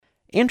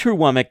Andrew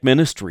Wommack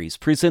Ministries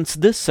presents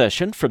this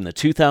session from the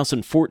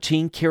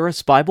 2014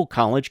 Charis Bible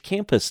College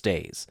Campus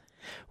Days.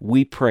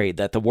 We pray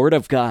that the Word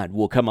of God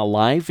will come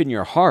alive in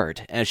your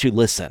heart as you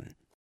listen.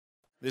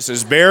 This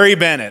is Barry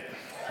Bennett.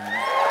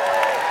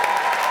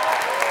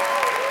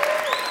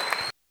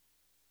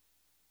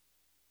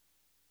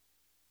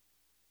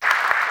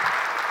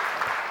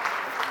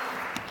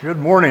 Good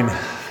morning.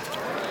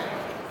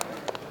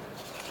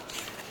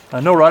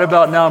 I know right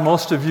about now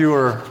most of you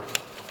are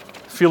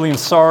feeling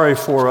sorry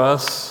for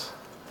us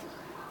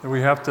that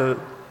we have to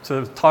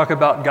talk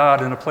about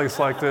God in a place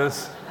like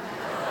this.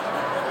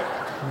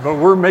 But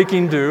we're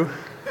making do.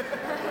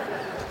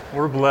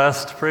 We're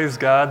blessed. Praise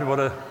God.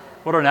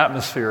 What an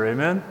atmosphere.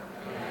 Amen?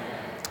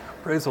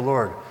 Praise the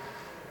Lord.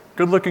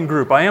 Good-looking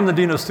group. I am the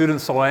Dean of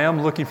Students, so I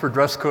am looking for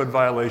dress code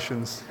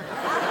violations.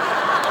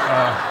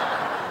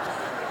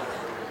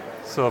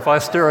 So if I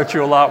stare at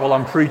you a lot while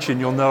I'm preaching,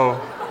 you'll know.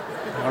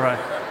 All right.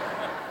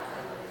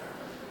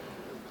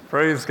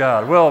 Praise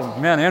God. Well,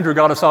 man, Andrew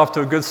got us off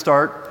to a good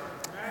start.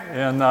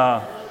 And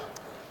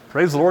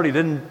praise the Lord, he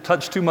didn't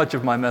touch too much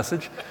of my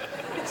message.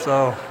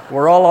 So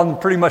we're all on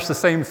pretty much the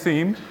same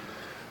theme,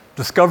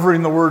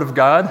 discovering the Word of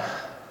God.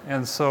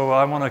 And so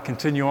I want to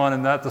continue on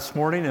in that this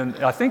morning. And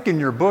I think in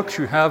your books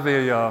you have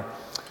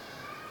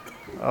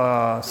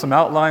some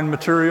outline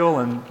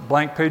material and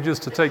blank pages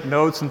to take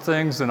notes and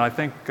things. And I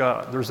think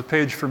there's a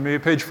page for me, a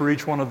page for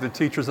each one of the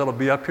teachers that'll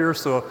be up here.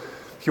 So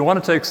if you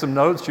want to take some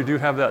notes, you do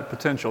have that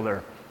potential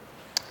there.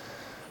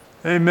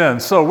 Amen.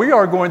 So we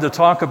are going to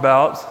talk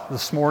about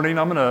this morning,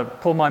 I'm going to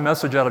pull my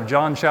message out of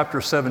John chapter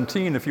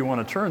 17, if you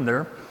want to turn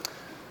there.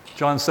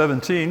 John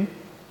 17.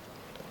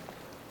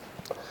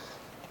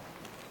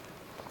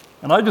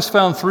 And I just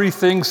found three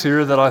things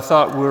here that I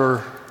thought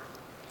were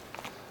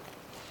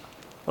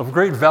of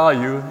great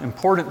value,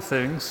 important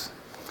things,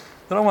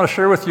 that I want to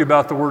share with you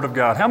about the Word of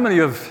God. How many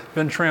have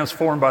been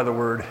transformed by the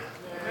Word?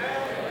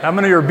 Amen. How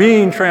many are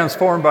being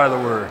transformed by the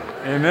Word?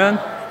 Amen?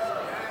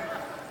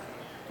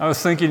 I was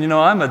thinking,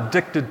 I'm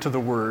addicted to the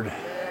Word.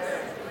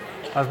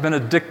 I've been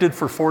addicted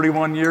for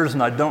 41 years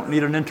and I don't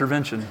need an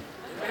intervention.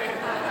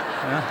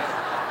 Yeah?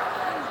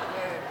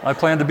 I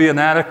plan to be an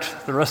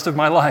addict the rest of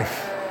my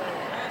life.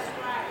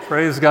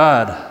 Praise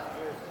God.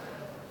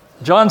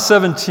 John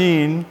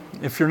 17,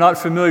 if you're not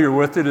familiar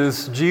with it,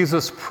 is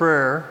Jesus'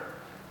 prayer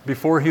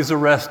before he's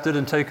arrested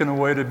and taken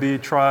away to be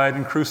tried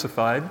and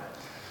crucified.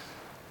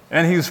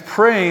 And he's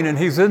praying, and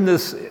he's in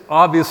this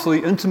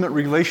obviously intimate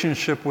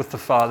relationship with the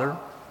Father.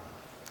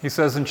 He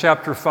says in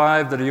chapter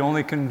 5 that he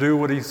only can do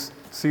what he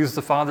sees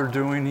the Father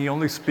doing. He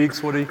only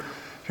speaks what he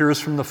hears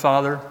from the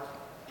Father.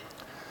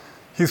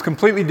 He's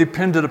completely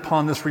dependent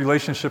upon this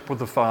relationship with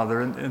the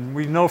Father. And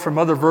we know from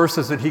other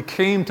verses that he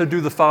came to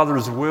do the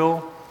Father's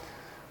will.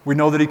 We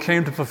know that he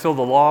came to fulfill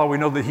the law. We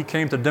know that he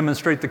came to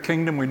demonstrate the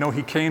kingdom. We know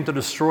he came to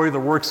destroy the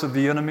works of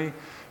the enemy.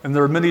 And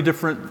there are many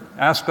different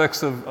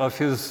aspects of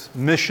his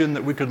mission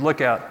that we could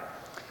look at.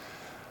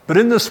 But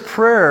in this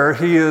prayer,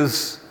 he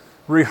is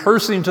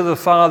rehearsing to the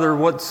Father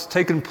what's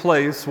taken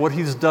place, what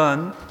he's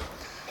done.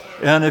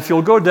 And if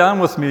you'll go down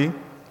with me,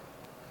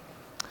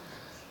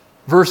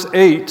 verse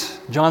 8,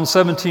 John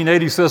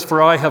 17:8, he says,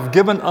 "For I have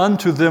given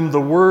unto them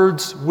the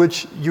words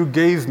which you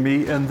gave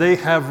me, and they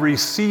have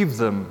received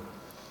them."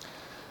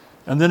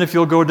 And then if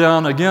you'll go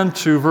down again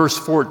to verse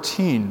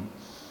 14,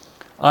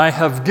 "I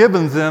have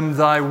given them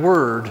thy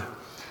word,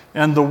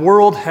 and the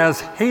world has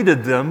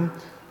hated them,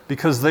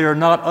 because they are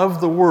not of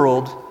the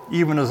world,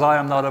 even as I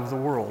am not of the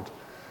world."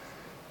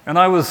 And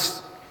I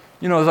was,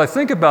 as I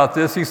think about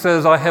this, he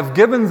says, "I have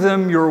given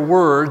them your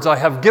words, I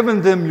have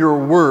given them your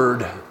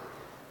word."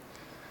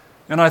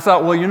 And I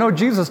thought, well,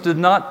 Jesus did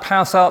not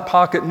pass out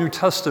pocket New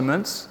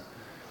Testaments,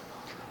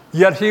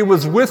 yet he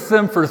was with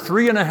them for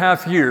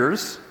 3.5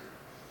 years,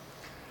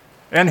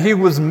 and he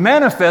was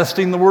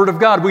manifesting the Word of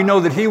God. We know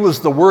that he was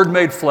the Word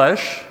made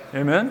flesh.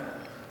 Amen?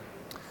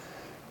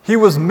 He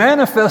was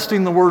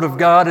manifesting the Word of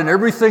God in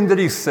everything that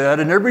he said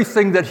and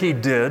everything that he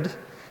did.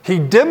 He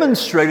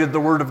demonstrated the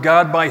Word of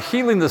God by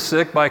healing the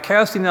sick, by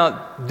casting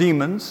out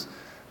demons,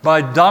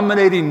 by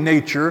dominating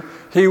nature.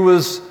 He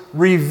was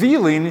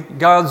revealing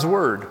God's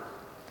Word.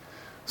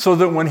 So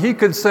that when he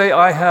could say,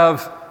 "I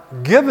have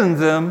given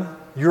them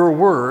your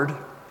word,"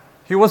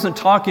 he wasn't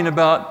talking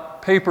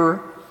about paper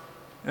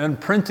and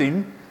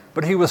printing,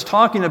 but he was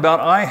talking about,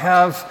 "I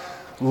have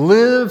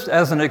lived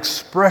as an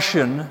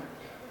expression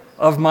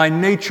of my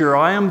nature.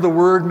 I am the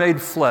Word made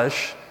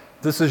flesh.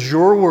 This is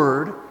your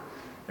word,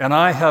 and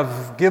I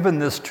have given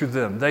this to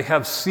them. They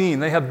have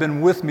seen, they have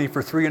been with me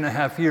for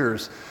 3.5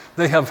 years.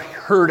 They have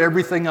heard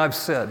everything I've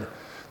said.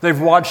 They've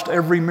watched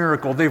every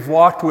miracle. They've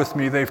walked with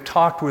me. They've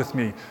talked with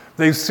me.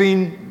 They've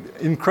seen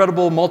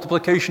incredible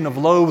multiplication of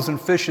loaves and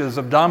fishes,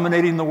 of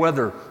dominating the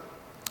weather.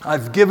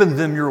 I've given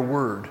them your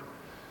word."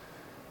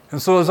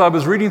 And so as I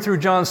was reading through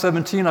John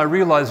 17, I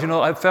realized,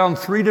 I found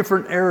 3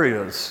 different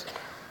areas,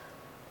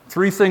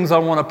 3 things I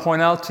want to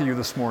point out to you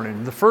this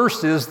morning. The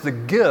first is the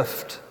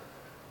gift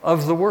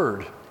of the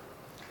Word,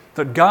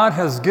 that God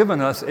has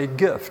given us a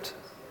gift.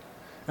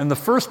 And the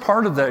first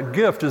part of that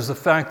gift is the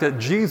fact that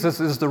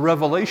Jesus is the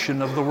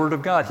revelation of the Word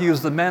of God. He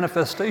is the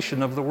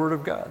manifestation of the Word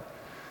of God.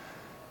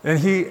 And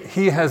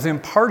He has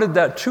imparted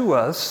that to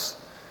us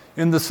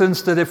in the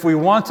sense that if we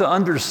want to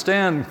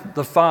understand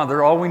the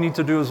Father, all we need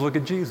to do is look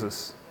at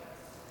Jesus.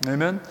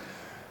 Amen?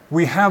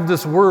 We have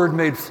this Word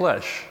made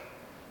flesh.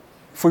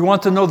 If we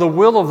want to know the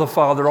will of the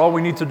Father, all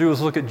we need to do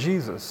is look at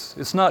Jesus.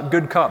 It's not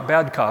good cop,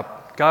 bad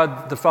cop.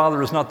 God the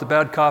Father is not the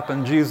bad cop,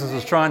 and Jesus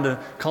is trying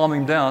to calm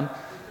him down.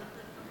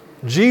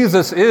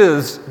 Jesus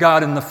is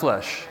God in the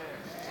flesh.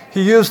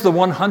 He is the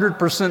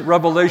 100%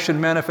 revelation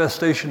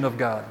manifestation of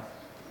God.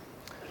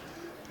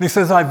 And He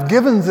says, I've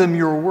given them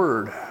your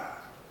word. And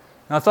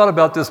I thought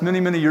about this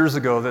many, many years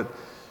ago, that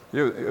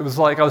it was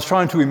like I was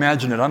trying to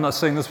imagine it. I'm not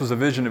saying this was a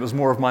vision, it was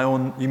more of my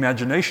own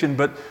imagination,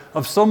 but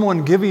of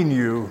someone giving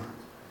you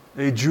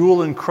a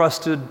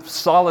jewel-encrusted,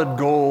 solid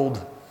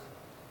gold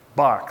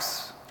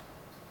box.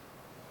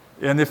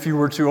 And if you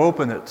were to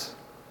open it,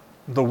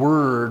 the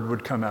word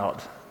would come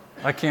out.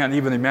 I can't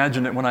even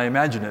imagine it when I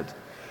imagine it.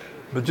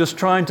 But just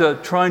trying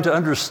to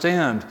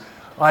understand,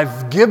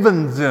 I've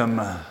given them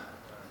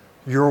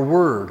your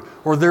word.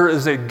 Or there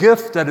is a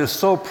gift that is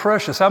so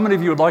precious. How many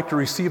of you would like to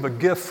receive a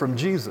gift from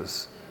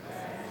Jesus?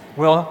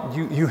 Well,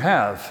 you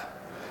have.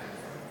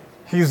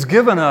 He's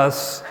given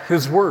us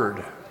His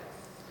word.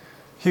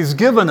 He's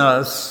given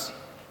us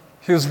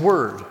His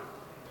word.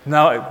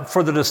 Now,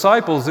 for the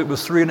disciples, it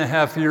was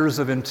 3.5 years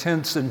of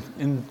intense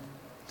in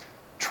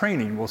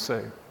training, we'll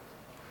say,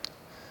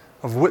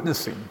 of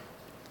witnessing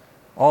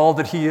all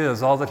that He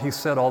is, all that He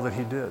said, all that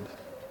He did.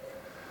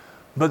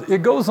 But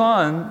it goes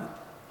on,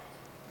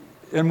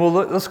 and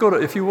let's go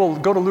to, if you will,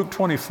 go to Luke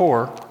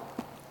 24.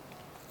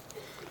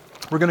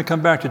 We're going to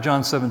come back to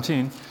John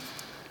 17.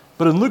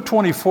 But in Luke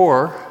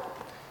 24,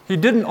 He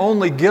didn't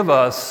only give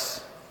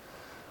us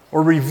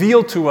or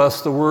reveal to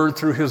us the Word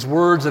through His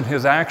words and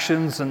His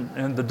actions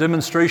and the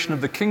demonstration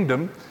of the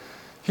kingdom.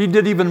 He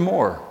did even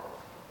more.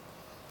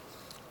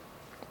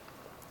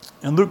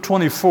 In Luke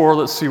 24,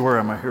 let's see, where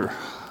am I here?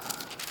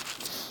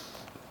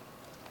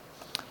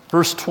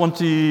 Verse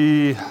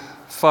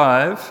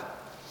 25.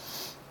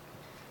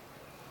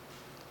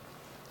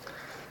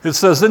 It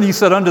says, Then He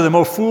said unto them,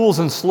 O fools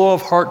and slow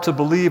of heart to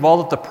believe all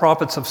that the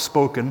prophets have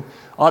spoken,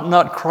 ought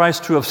not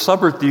Christ to have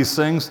suffered these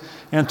things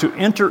and to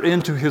enter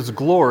into His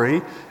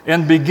glory?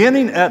 And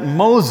beginning at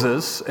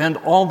Moses and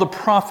all the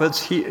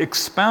prophets, He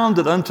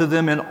expounded unto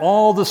them in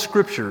all the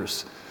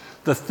Scriptures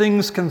the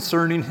things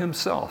concerning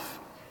Himself.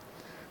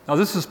 Now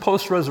this is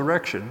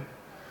post-resurrection,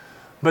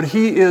 but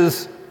He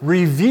is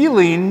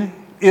revealing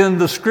in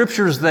the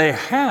Scriptures they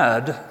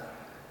had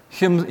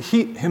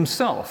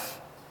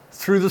Himself.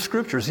 Through the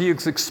Scriptures. He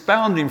is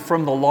expounding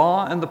from the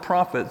law and the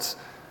prophets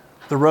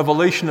the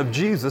revelation of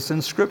Jesus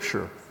in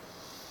Scripture.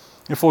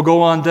 If we'll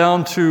go on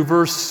down to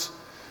verse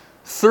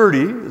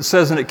 30, it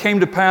says, And it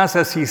came to pass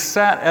as He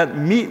sat at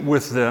meat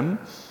with them,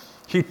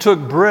 He took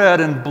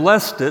bread and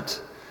blessed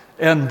it,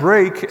 and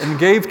brake and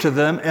gave to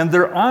them, and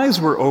their eyes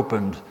were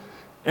opened,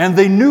 and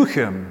they knew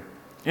Him.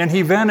 And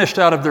He vanished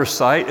out of their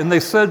sight, and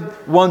they said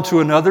one to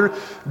another,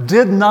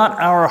 Did not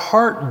our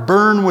heart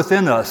burn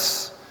within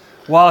us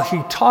while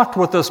He talked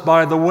with us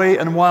by the way,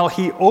 and while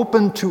He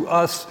opened to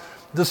us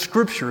the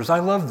Scriptures? I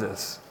love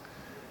this.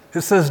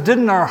 It says,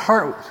 didn't our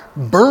heart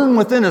burn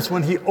within us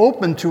when He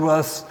opened to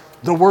us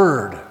the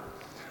Word?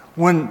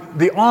 When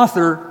the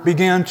author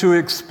began to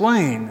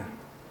explain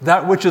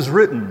that which is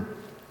written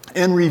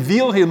and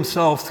reveal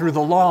Himself through the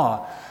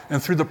law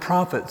and through the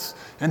prophets.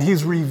 And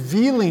He's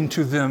revealing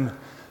to them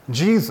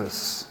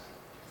Jesus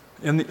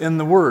in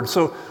the Word.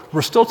 So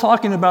we're still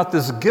talking about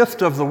this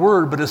gift of the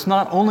Word, but it's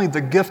not only the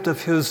gift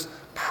of His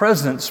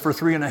presence for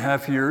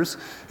 3.5 years,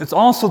 it's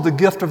also the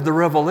gift of the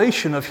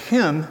revelation of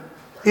Him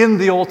in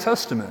the Old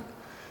Testament.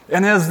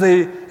 And as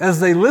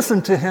they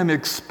listen to Him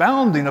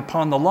expounding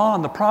upon the law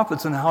and the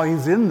prophets and how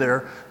He's in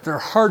there, their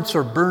hearts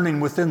are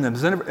burning within them.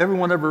 Has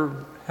everyone ever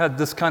had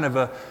this kind of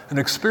an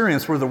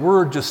experience where the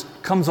Word just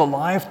comes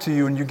alive to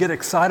you and you get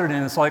excited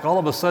and it's like all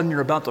of a sudden you're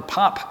about to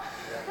pop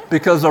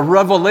because a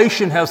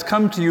revelation has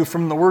come to you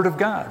from the Word of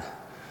God?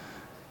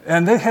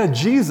 And they had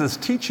Jesus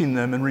teaching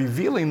them and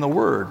revealing the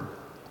Word.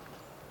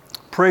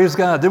 Praise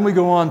God. Then we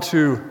go on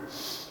to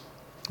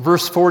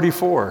verse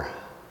 44.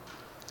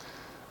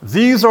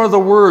 These are the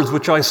words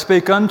which I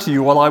spake unto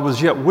you while I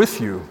was yet with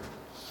you,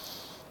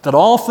 that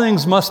all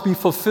things must be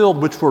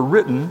fulfilled which were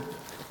written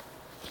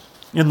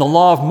in the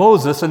law of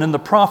Moses and in the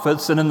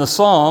prophets and in the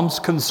Psalms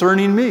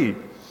concerning me.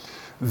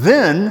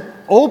 Then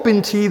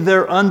opened He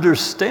their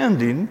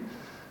understanding,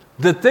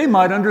 that they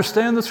might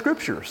understand the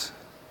Scriptures.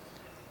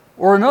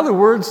 Or in other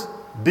words,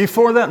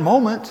 before that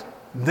moment,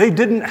 they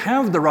didn't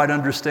have the right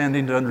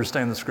understanding to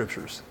understand the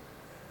Scriptures.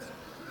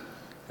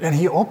 And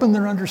He opened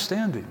their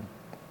understanding.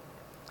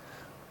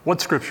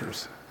 What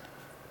Scriptures?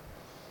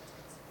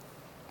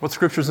 What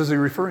Scriptures is He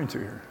referring to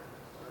here?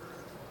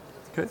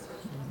 Okay,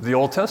 the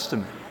Old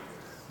Testament.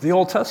 The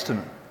Old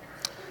Testament.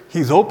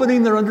 He's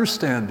opening their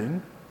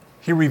understanding.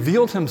 He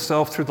revealed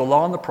Himself through the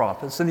law and the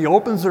prophets, and He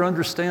opens their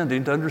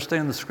understanding to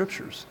understand the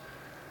Scriptures.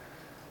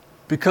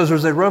 because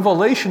there's a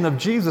revelation of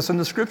Jesus in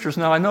the Scriptures.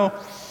 Now, I know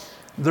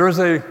there's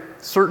a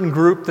certain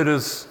group that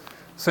is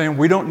saying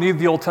we don't need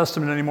the Old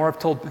Testament anymore.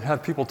 I've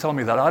had people tell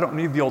me that. I don't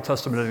need the Old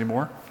Testament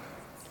anymore.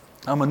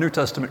 I'm a New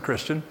Testament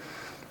Christian.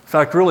 In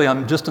fact, really,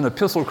 I'm just an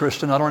epistle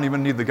Christian. I don't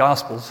even need the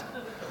Gospels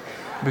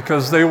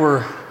because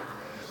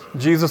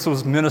Jesus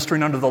was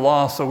ministering under the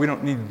law, so we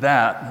don't need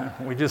that.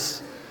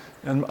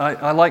 And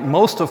I like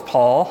most of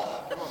Paul.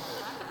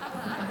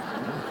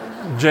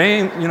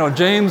 James,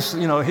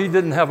 he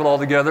didn't have it all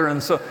together,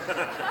 and so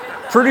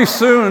pretty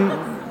soon,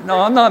 no,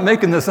 I'm not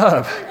making this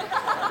up.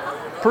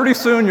 Pretty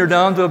soon you're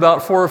down to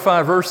about 4 or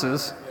 5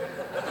 verses,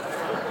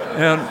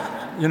 and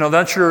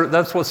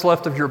that's what's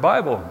left of your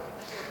Bible.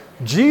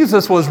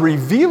 Jesus was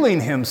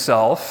revealing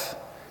himself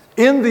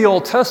in the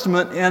Old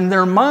Testament, and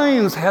their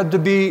minds had to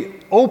be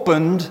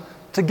opened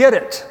to get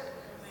it,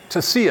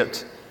 to see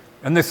it.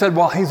 And they said,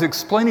 while he's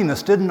explaining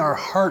this, didn't our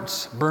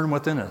hearts burn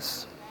within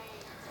us?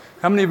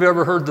 How many of you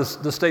ever heard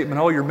the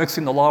statement, oh, you're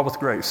mixing the law with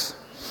grace?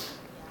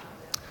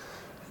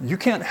 You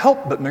can't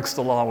help but mix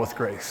the law with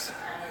grace.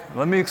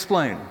 Let me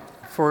explain.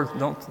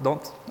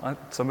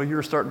 Some of you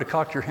are starting to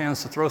cock your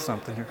hands to throw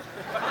something here.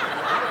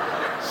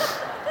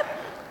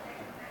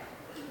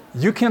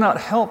 You cannot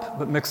help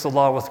but mix the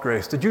law with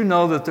grace. Did you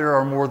know that there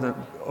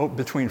are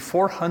between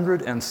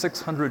 400 and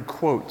 600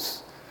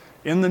 quotes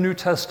in the New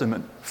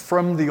Testament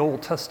from the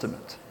Old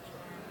Testament?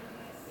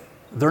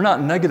 They're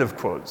not negative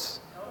quotes.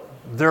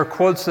 They're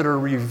quotes that are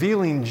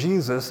revealing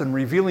Jesus and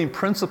revealing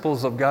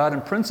principles of God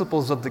and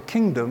principles of the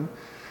kingdom.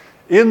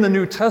 In the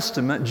New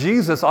Testament,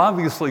 Jesus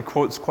obviously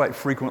quotes quite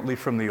frequently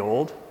from the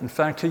Old. In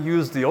fact, he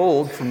used the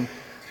Old from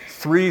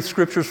 3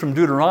 scriptures from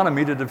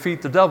Deuteronomy to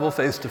defeat the devil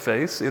face to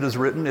face. It is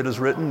written, it is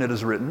written, it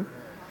is written.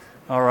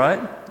 All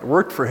right? It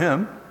worked for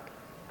him.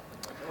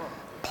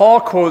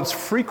 Paul quotes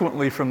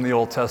frequently from the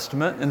Old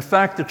Testament. In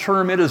fact, the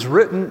term "it is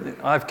written,"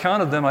 I've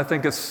counted them, I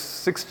think it's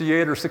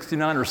 68 or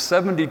 69 or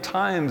 70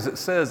 times it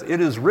says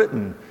 "it is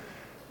written"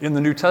 in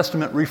the New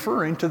Testament,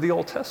 referring to the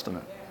Old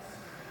Testament.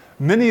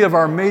 Many of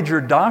our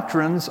major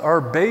doctrines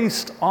are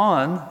based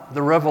on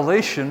the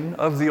revelation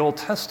of the Old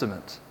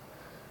Testament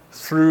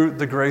through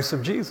the grace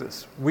of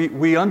Jesus.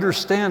 We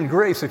understand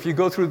grace. If you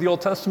go through the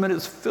Old Testament,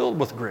 it's filled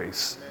with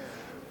grace.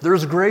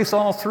 There's grace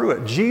all through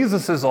it.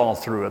 Jesus is all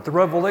through it. The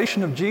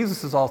revelation of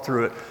Jesus is all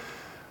through it.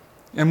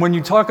 And when you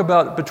talk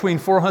about between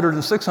 400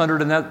 and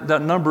 600, and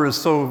that number is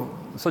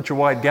such a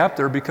wide gap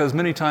there because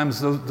many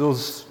times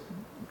those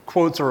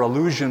quotes are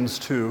allusions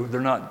to,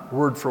 they're not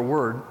word for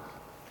word.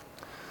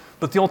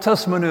 But the Old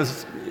Testament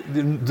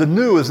the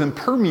new is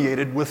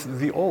impermeated with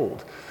the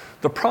Old.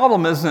 The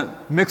problem isn't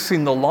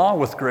mixing the law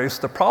with grace.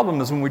 The problem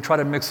is when we try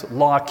to mix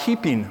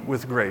law-keeping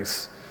with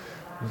grace.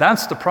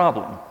 That's the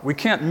problem. We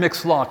can't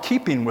mix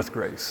law-keeping with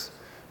grace.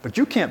 But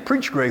you can't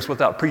preach grace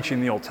without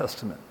preaching the Old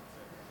Testament.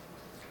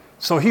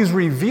 So he's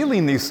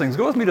revealing these things.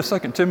 Go with me to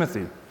 2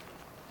 Timothy.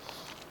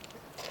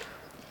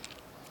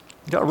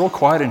 It got real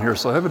quiet in here,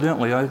 so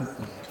evidently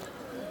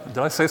did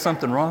I say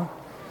something wrong?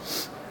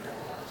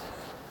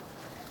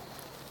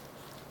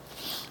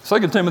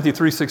 2 Timothy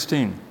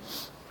 3:16.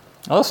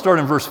 Now let's start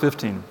in verse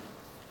 15.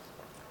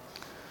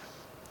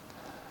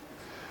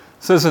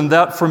 It says, "In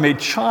that from a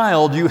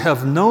child you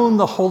have known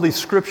the Holy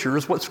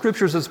Scriptures." What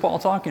Scriptures is Paul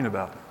talking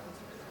about?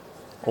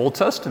 Old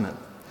Testament.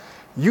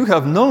 "You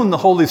have known the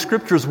Holy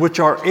Scriptures, which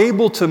are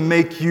able to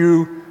make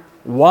you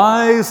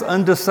wise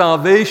unto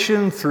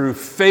salvation through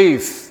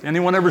faith."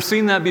 Anyone ever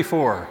seen that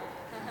before?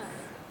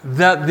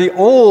 That the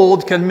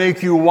old can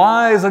make you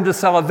wise unto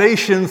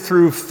salvation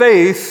through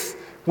faith,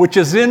 which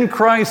is in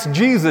Christ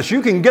Jesus.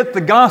 You can get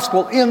the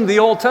gospel in the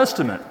Old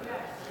Testament.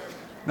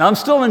 Now, I'm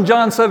still in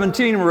John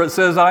 17 where it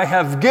says, "I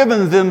have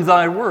given them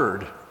thy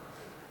word."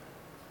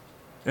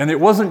 And it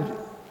wasn't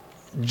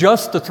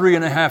just the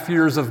 3.5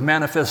 years of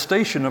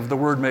manifestation of the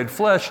Word made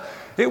flesh.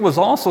 It was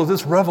also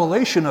this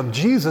revelation of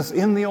Jesus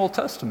in the Old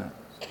Testament.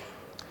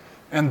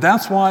 And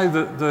that's why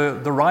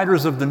the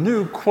writers of the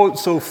New quote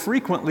so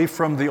frequently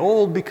from the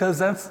Old, because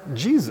that's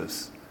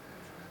Jesus.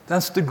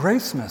 That's the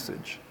grace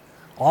message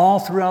all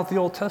throughout the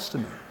Old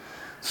Testament.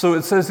 So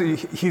it says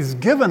he's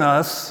given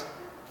us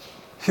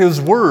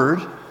his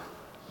word.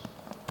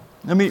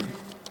 Let me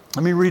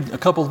read a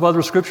couple of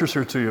other scriptures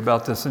here to you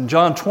about this. In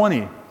John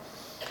 20,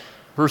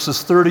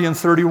 verses 30 and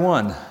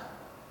 31.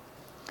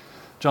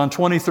 John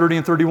 20, 30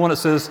 and 31, it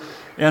says,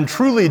 "And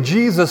truly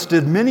Jesus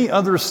did many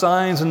other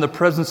signs in the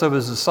presence of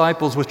his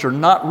disciples, which are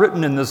not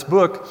written in this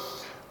book,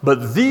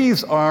 but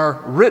these are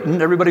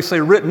written," everybody say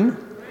written.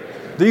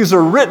 "These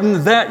are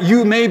written that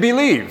you may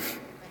believe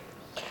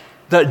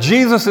that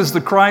Jesus is the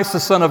Christ, the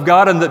Son of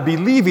God, and that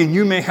believing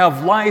you may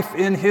have life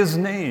in his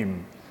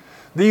name.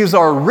 These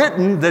are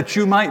written that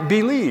you might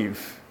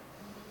believe."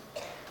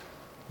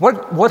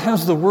 What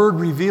has the Word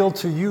revealed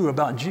to you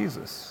about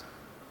Jesus?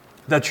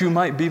 That you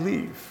might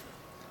believe.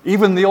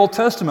 Even the Old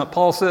Testament,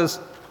 Paul says,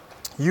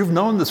 you've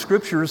known the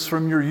Scriptures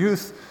from your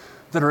youth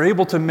that are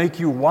able to make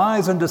you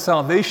wise unto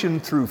salvation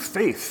through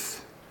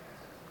faith.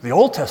 The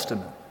Old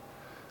Testament.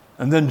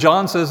 And then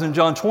John says in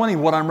John 20,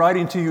 what I'm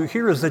writing to you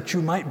here is that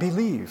you might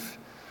believe.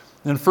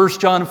 In 1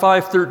 John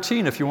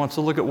 5:13, if you want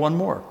to look at one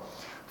more.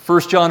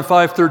 1 John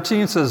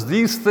 5:13 says,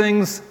 "These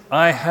things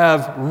I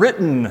have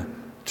written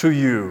to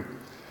you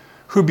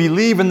who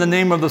believe in the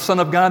name of the Son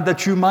of God,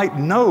 that you might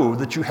know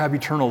that you have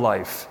eternal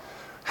life."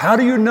 How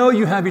do you know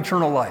you have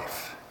eternal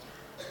life?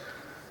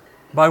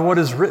 By what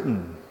is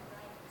written.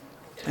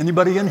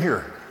 Anybody in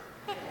here?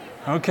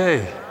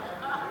 Okay.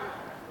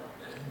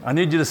 I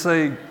need you to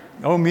say,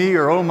 "Oh me,"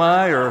 or "Oh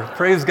my," or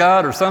 "Praise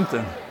God," or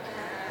something.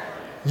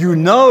 You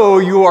know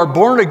you are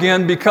born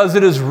again because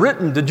it is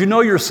written. Did you know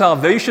your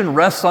salvation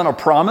rests on a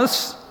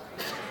promise?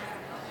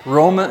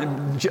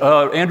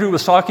 Andrew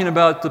was talking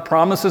about the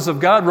promises of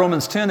God,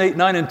 Romans 10, 8,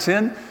 9, and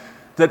 10,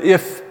 that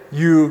if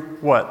you,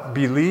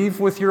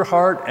 believe with your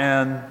heart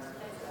and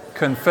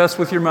confess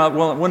with your mouth.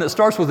 Well, when it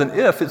starts with an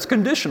if, it's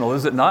conditional,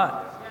 is it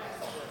not?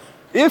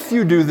 If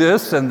you do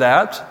this and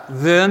that,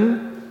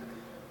 then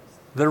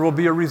there will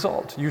be a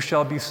result. You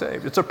shall be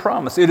saved. It's a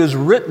promise. It is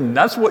written.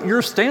 That's what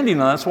you're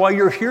standing on. That's why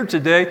you're here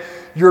today.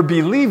 You're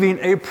believing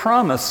a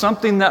promise,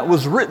 something that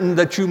was written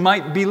that you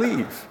might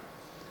believe.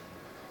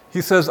 He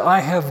says,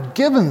 "I have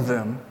given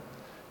them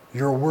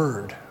your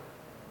word,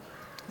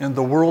 and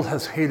the world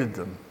has hated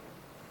them."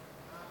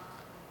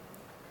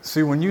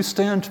 See, when you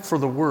stand for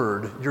the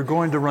word, you're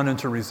going to run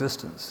into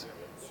resistance.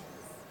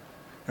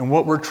 And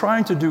what we're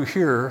trying to do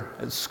here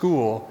at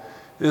school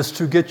is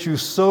to get you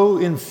so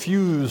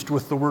infused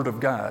with the Word of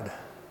God,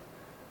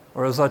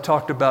 or as I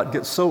talked about,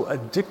 get so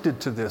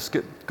addicted to this,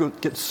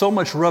 get so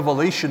much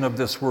revelation of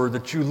this Word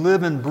that you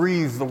live and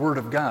breathe the Word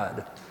of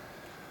God,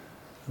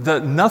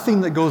 that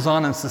nothing that goes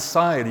on in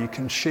society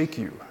can shake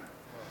you.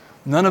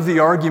 None of the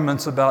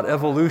arguments about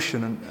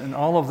evolution and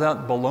all of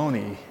that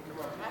baloney,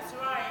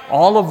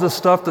 all of the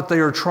stuff that they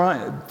are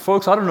trying.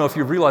 Folks, I don't know if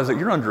you realize that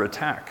you're under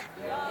attack.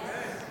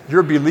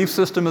 Your belief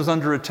system is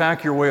under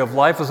attack. Your way of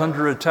life is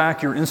under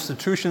attack. Your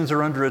institutions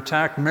are under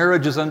attack.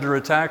 Marriage is under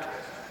attack.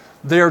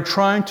 They are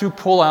trying to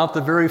pull out the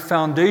very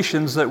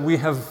foundations that we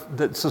have,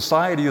 that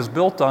society is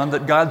built on,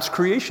 that God's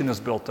creation is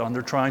built on.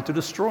 They're trying to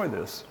destroy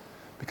this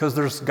because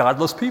there's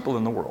godless people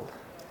in the world.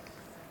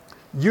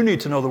 You need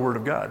to know the Word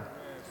of God.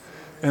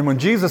 And when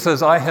Jesus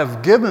says, "I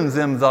have given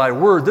them thy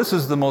word," this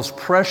is the most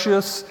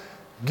precious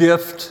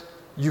gift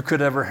you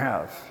could ever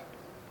have.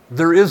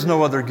 There is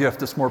no other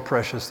gift that's more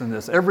precious than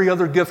this. Every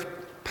other gift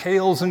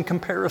pales in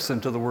comparison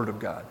to the Word of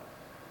God.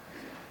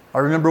 I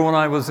remember when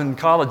I was in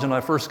college and I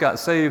first got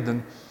saved,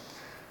 and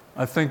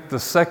I think the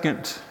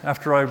second,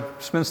 after I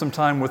spent some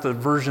time with a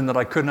version that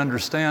I couldn't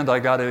understand, I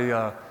got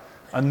a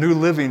New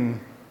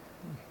Living,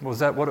 was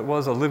that what it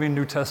was? A Living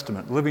New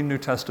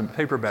Testament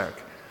paperback.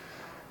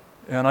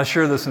 And I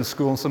share this in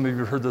school, and some of you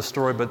have heard this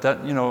story, but that,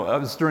 I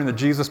was during the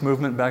Jesus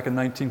movement back in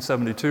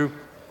 1972.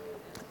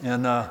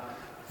 And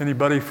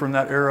anybody from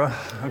that era?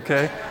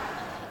 Okay.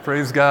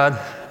 Praise God.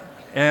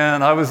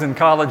 And I was in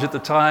college at the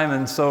time,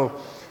 and so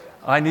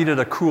I needed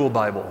a cool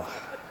Bible.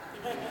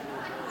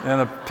 And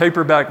a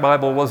paperback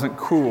Bible wasn't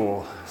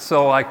cool.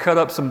 So I cut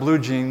up some blue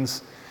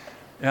jeans,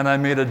 and I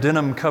made a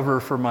denim cover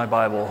for my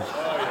Bible.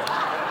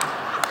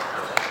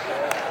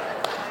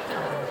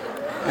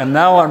 And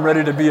now I'm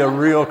ready to be a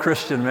real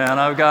Christian, man.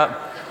 I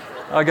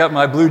got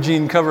my blue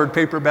jean covered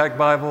paperback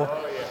Bible,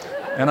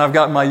 and I've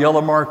got my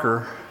yellow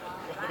marker.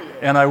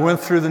 And I went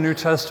through the New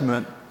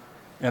Testament,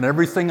 and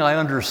everything I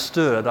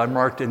understood, I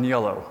marked in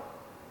yellow,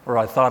 or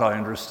I thought I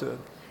understood.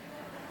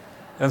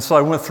 And so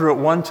I went through it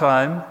one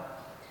time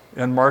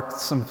and marked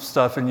some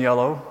stuff in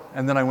yellow,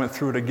 and then I went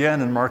through it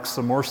again and marked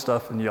some more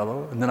stuff in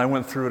yellow, and then I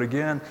went through it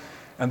again.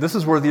 And this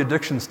is where the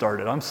addiction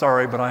started. I'm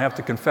sorry, but I have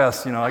to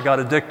confess, I got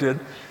addicted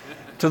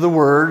to the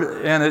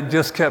Word, and it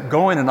just kept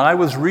going. And I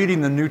was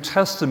reading the New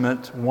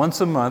Testament once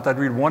a month. I'd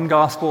read one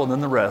gospel and then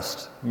the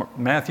rest,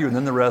 Matthew and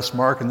then the rest,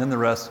 Mark and then the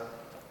rest.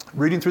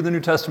 Reading through the New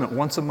Testament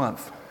once a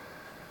month.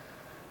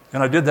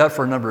 And I did that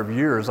for a number of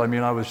years. I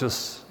was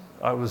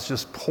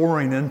just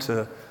pouring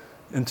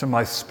into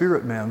my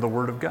spirit, man, the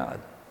Word of God.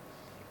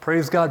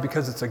 Praise God,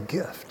 because it's a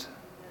gift.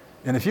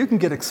 And if you can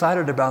get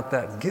excited about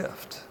that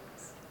gift,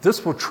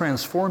 this will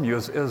transform you.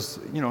 As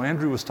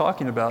Andrew was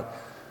talking about,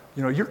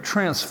 you're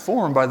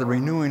transformed by the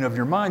renewing of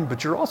your mind,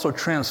 but you're also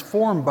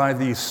transformed by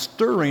the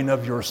stirring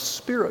of your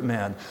spirit,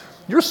 man.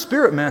 Your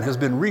spirit man has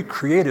been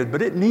recreated,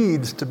 but it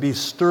needs to be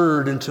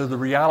stirred into the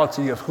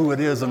reality of who it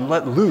is and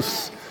let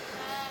loose.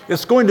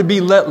 It's going to be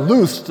let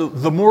loose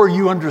the more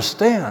you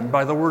understand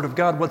by the Word of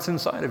God what's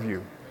inside of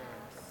you.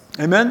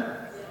 Amen?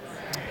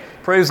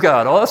 Praise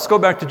God. Well, let's go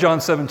back to John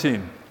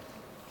 17.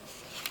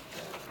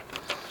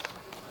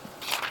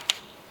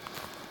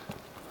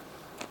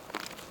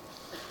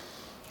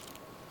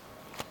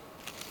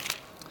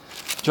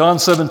 John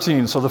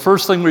 17. So the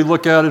first thing we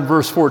look at in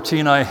verse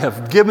 14, "I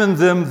have given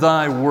them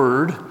thy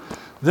word."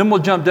 Then we'll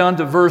jump down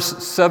to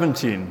verse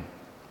 17.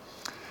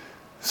 It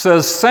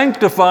says,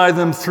 "Sanctify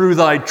them through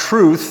thy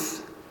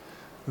truth.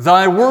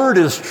 Thy word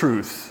is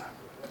truth."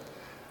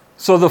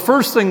 So the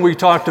first thing we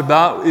talked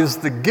about is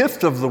the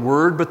gift of the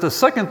word, but the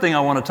second thing I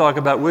want to talk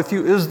about with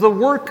you is the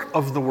work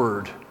of the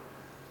word.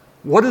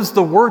 What is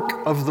the work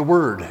of the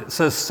word? It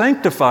says,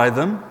 "Sanctify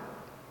them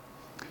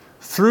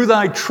Through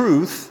thy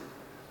truth,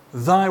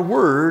 thy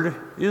word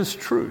is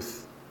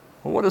truth.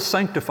 Well, what does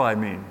sanctify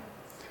mean?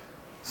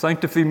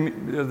 Sanctify,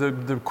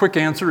 the quick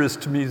answer is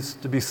to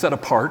be set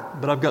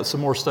apart, but I've got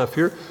some more stuff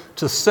here.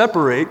 To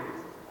separate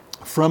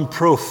from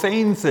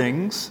profane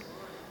things,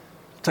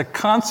 to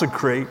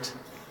consecrate,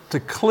 to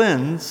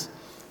cleanse,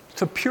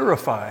 to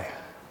purify.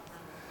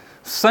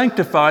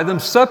 Sanctify them,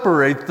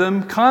 separate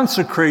them,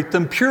 consecrate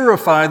them,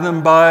 purify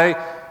them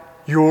by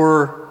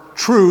your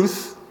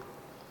truth.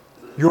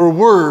 Your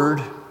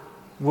word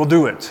will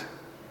do it.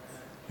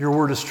 Your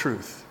word is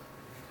truth.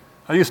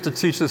 I used to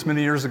teach this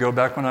many years ago,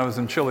 back when I was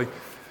in Chile,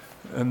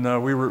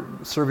 and we were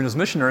serving as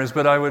missionaries,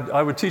 but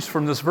I would teach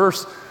from this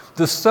verse,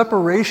 the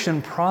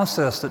separation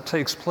process that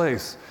takes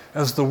place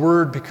as the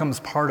word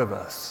becomes part of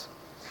us.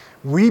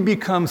 We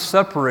become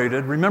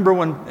separated. Remember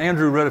when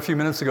Andrew read a few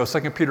minutes ago,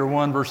 2 Peter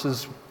 1,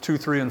 verses 2,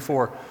 3, and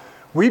 4.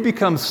 We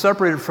become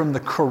separated from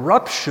the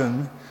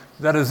corruption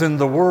that is in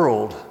the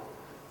world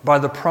by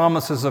the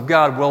promises of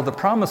God. Well, the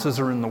promises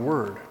are in the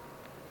Word.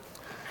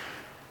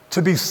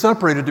 To be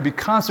separated, to be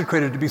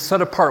consecrated, to be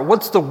set apart.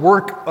 What's the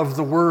work of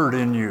the Word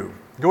in you?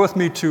 Go with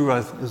me to,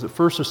 is it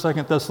 1st or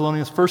 2nd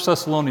Thessalonians? 1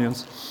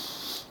 Thessalonians.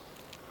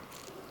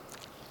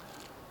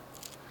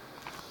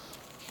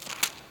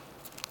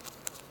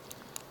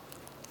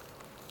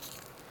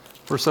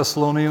 First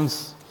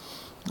Thessalonians,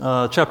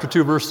 chapter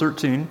 2, verse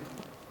 13.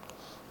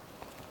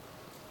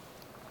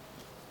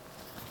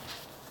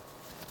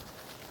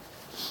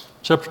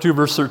 Chapter 2,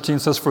 verse 13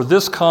 says, "For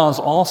this cause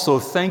also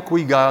thank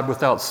we God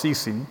without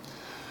ceasing,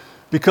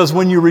 because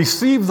when you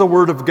received the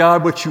word of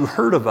God which you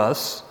heard of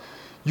us,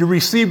 you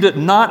received it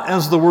not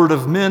as the word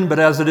of men, but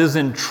as it is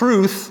in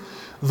truth,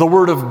 the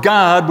word of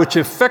God, which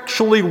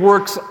effectually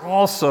works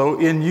also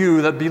in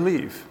you that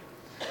believe."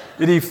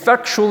 It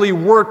effectually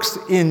works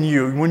in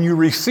you. When you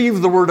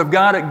receive the word of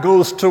God, it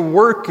goes to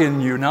work in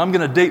you. Now, I'm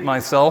going to date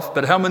myself,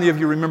 but how many of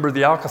you remember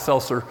the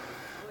Alka-Seltzer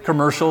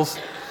commercials?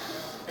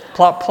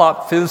 Plop,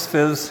 plop, fizz,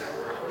 fizz.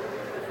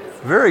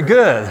 Very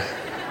good.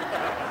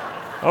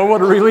 Oh,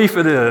 what a relief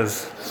it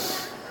is.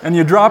 And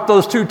you drop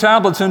those 2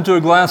 tablets into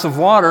a glass of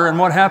water, and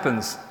what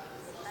happens?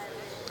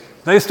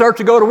 They start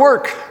to go to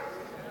work,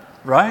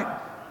 right?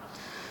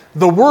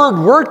 The word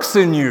works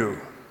in you.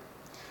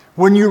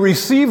 When you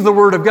receive the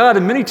word of God,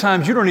 and many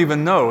times you don't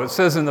even know. It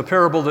says in the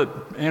parable that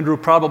Andrew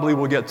probably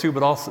will get to,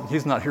 but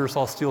he's not here,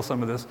 so I'll steal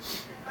some of this.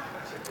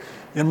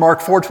 In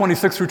Mark 4,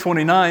 26 through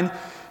 29,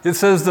 it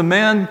says the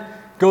man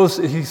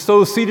he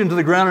sows seed into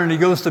the ground and he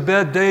goes to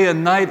bed day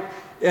and night,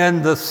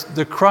 and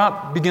the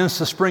crop begins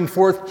to spring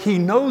forth. He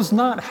knows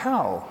not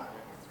how.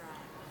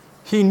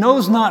 He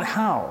knows not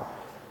how.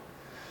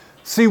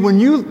 See, when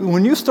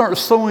you start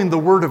sowing the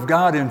word of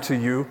God into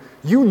you,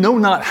 you know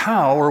not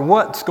how or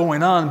what's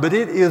going on, but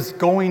it is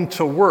going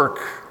to work.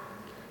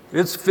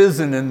 It's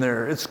fizzing in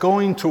there. It's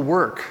going to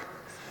work.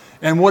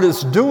 And what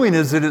it's doing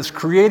is that it's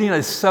creating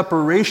a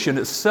separation.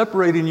 It's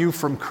separating you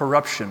from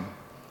corruption.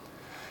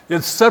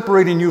 It's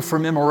separating you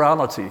from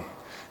immorality.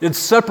 It's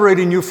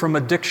separating you from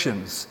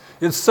addictions.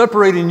 It's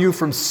separating you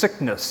from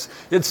sickness.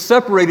 It's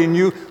separating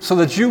you so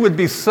that you would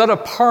be set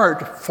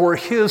apart for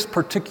His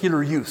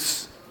particular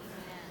use.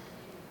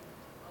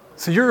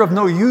 So you're of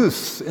no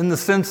use in the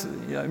sense,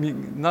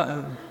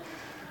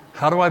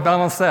 how do I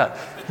balance that?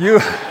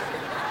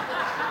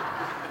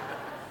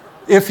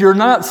 If you're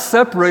not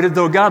separated,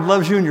 though God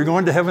loves you and you're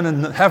going to heaven,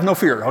 and have no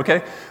fear,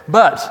 okay?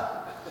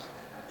 But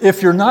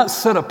if you're not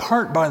set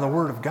apart by the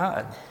Word of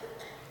God,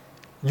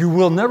 you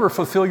will never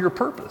fulfill your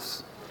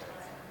purpose.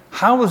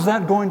 How is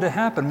that going to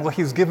happen? Well,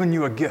 He's given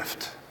you a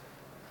gift.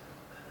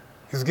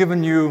 He's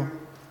given you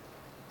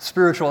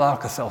spiritual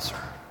Alka-Seltzer.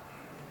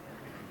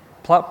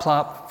 Plop,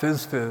 plop,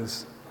 fizz,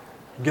 fizz.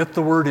 Get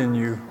the word in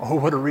you. Oh,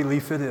 what a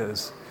relief it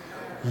is.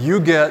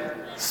 You get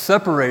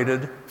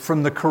separated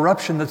from the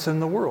corruption that's in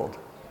the world.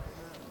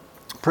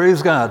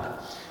 Praise God.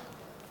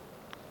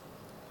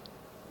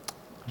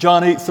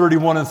 John 8,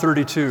 31 and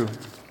 32.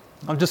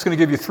 I'm just going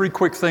to give you 3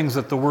 quick things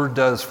that the word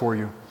does for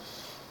you.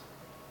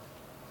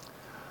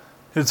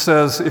 It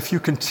says, "If you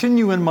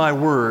continue in my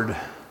word,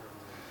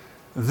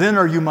 then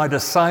are you my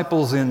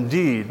disciples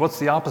indeed." What's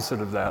the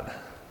opposite of that?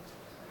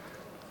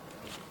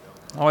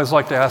 I always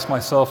like to ask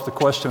myself the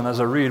question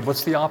as I read,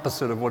 what's the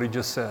opposite of what he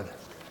just said?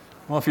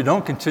 Well, if you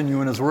don't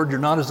continue in his word, you're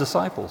not his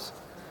disciples.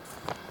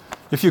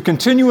 "If you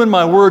continue in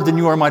my word, then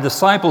you are my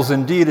disciples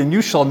indeed, and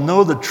you shall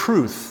know the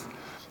truth,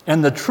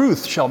 and the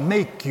truth shall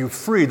make you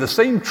free." The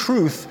same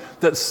truth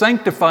that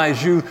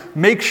sanctifies you,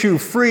 makes you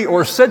free,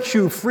 or sets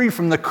you free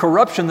from the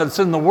corruption that's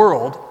in the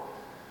world.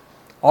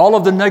 All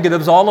of the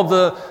negatives, all of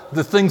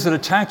the things that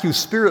attack you,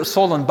 spirit,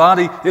 soul, and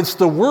body, it's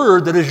the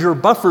word that is your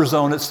buffer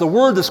zone. It's the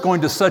word that's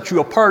going to set you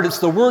apart. It's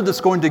the word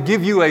that's going to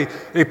give you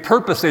a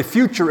purpose, a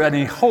future, and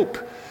a hope.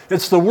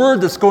 It's the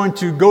word that's going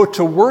to go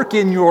to work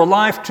in your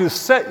life to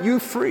set you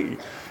free.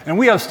 And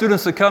we have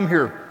students that come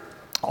here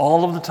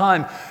all of the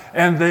time,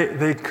 and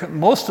a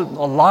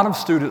lot of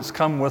students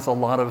come with a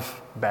lot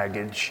of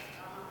baggage.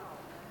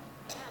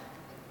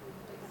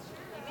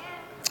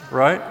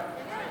 Right?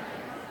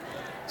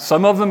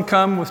 Some of them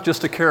come with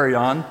just a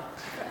carry-on.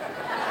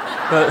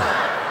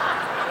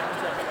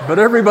 But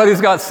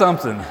everybody's got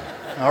something,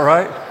 all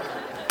right?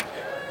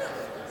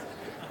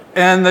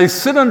 And they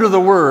sit under the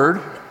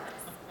Word.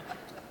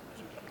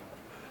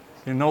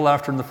 No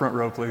laughter in the front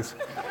row, please.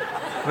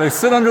 They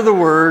sit under the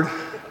Word,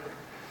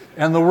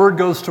 and the Word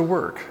goes to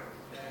work.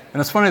 And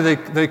it's funny,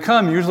 they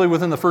come usually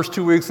within the first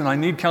 2 weeks, and I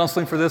need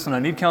counseling for this, and I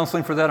need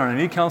counseling for that, and I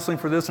need counseling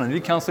for this, and I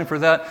need counseling for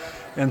that.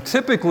 And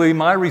typically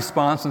my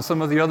response and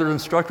some of the other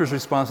instructors'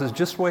 response is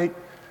just wait,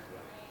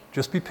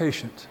 just be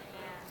patient.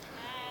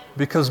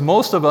 Because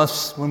most of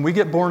us, when we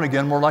get born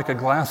again, we're like a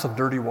glass of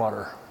dirty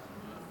water.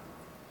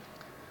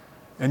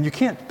 And you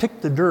can't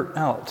pick the dirt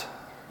out.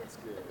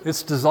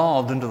 It's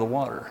dissolved into the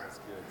water.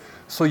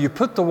 So you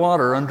put the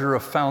water under a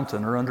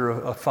fountain or under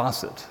a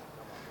faucet,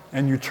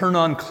 and you turn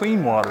on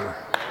clean water.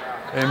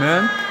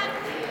 Amen?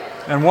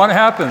 And what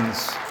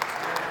happens?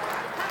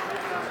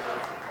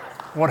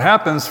 What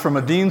happens from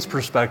a dean's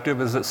perspective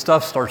is that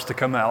stuff starts to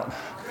come out.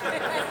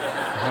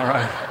 All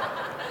right?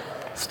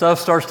 Stuff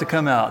starts to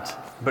come out,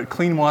 but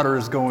clean water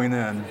is going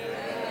in.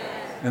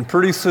 And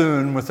pretty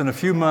soon, within a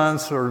few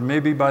months, or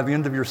maybe by the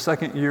end of your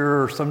second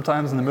year, or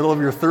sometimes in the middle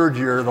of your third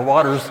year, the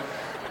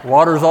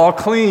water's all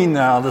clean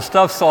now. The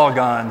stuff's all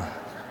gone.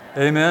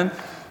 Amen?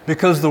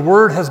 Because the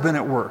Word has been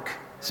at work.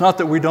 It's not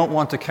that we don't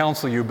want to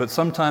counsel you, but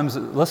sometimes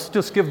let's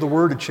just give the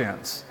Word a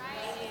chance.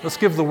 Let's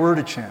give the Word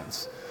a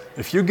chance.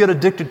 If you get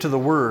addicted to the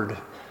Word,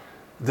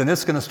 then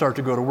it's going to start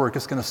to go to work.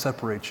 It's going to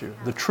separate you.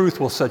 The truth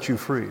will set you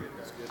free.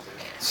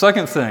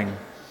 Second thing,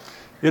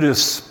 it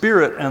is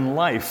spirit and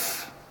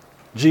life.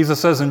 Jesus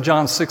says in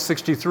John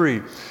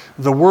 6:63,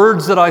 "The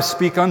words that I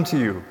speak unto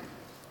you,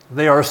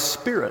 they are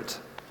spirit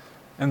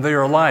and they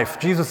are life."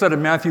 Jesus said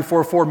in Matthew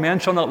 4:4, "Man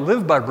shall not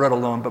live by bread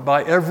alone, but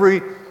by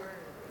every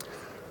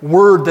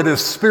word that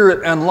is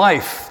spirit and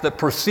life that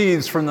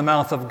proceeds from the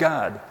mouth of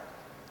God."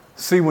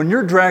 See, when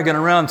you're dragging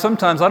around,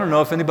 sometimes, I don't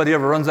know if anybody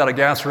ever runs out of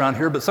gas around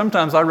here, but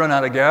sometimes I run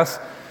out of gas,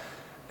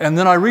 and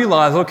then I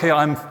realize, okay,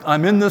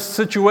 I'm in this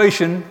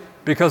situation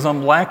because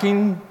I'm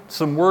lacking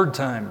some word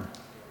time.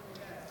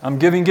 I'm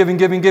giving.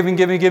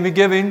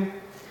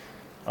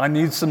 I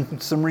need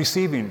some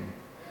receiving.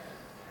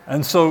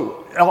 And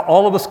so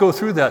all of us go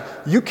through that.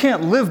 You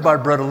can't live by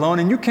bread alone,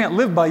 and you can't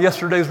live by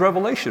yesterday's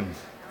revelation.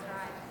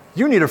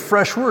 You need a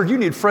fresh word. You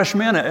need fresh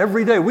manna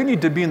every day. We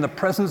need to be in the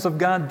presence of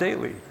God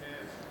daily.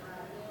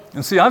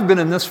 And see, I've been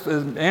in this,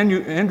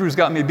 Andrew's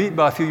got me beat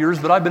by a few years,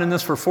 but I've been in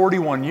this for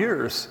 41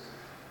 years.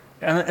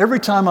 And every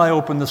time I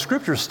open the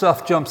Scripture,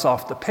 stuff jumps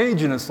off the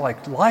page, and it's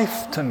like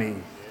life to me.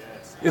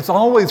 It's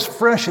always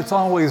fresh, it's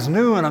always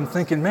new, and I'm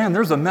thinking, man,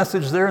 there's a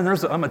message there,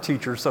 and I'm a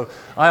teacher, so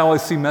I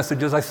always see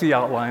messages, I see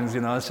outlines,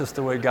 it's just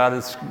the way God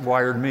has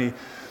wired me.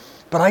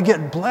 But I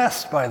get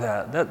blessed by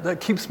that. That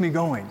keeps me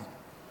going.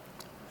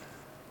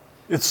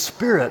 It's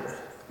spirit,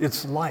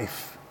 it's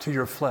life to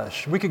your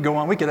flesh. We could go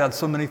on, we could add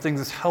so many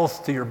things. It's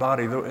health to your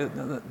body.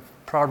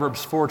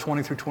 Proverbs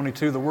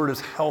 4:20-22, the word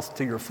is health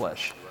to your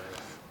flesh.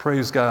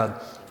 Praise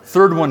God.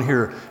 Third one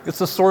here,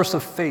 it's a source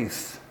of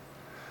faith.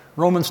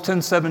 Romans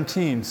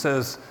 10:17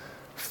 says,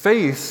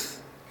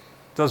 faith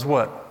does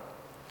what?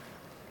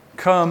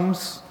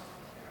 Comes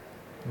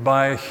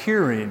by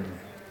hearing,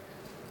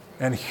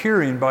 and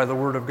hearing by the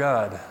word of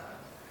God.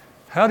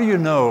 How do you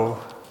know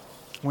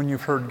when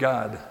you've heard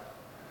God?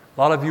 A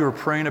lot of you are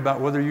praying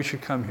about whether you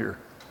should come here.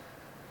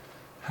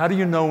 How do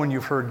you know when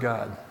you've heard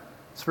God?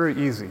 It's very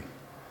easy.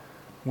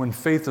 When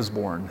faith is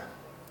born,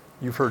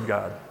 you've heard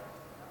God.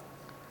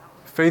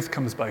 Faith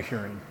comes by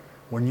hearing.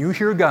 When you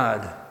hear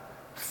God,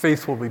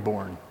 faith will be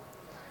born.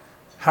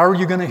 How are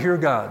you going to hear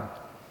God?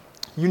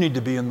 You need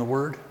to be in the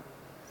Word.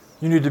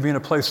 You need to be in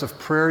a place of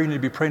prayer. You need to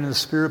be praying in the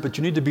Spirit, but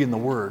you need to be in the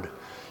Word.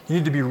 You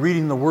need to be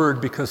reading the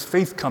Word because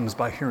faith comes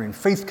by hearing.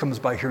 Faith comes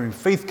by hearing.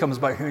 Faith comes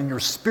by hearing. Your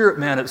spirit,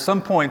 man, at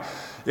some point,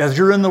 as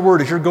you're in the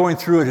Word, as you're going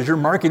through it, as you're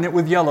marking it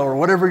with yellow or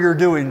whatever you're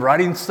doing,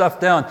 writing stuff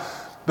down,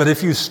 but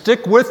if you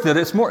stick with it,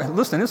 it's more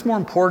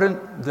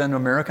important than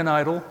American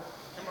Idol.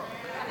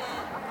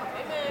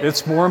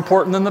 It's more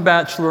important than The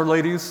Bachelor,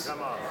 ladies.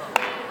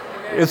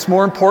 It's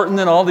more important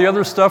than all the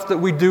other stuff that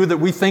we do that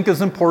we think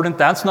is important.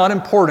 That's not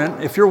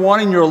important. If you're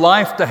wanting your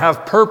life to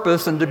have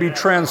purpose and to be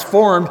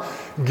transformed,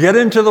 get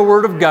into the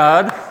Word of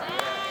God.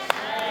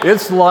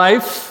 It's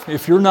life.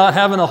 If you're not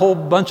having a whole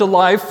bunch of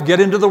life,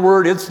 get into the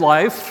Word. It's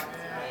life.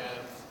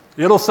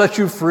 It'll set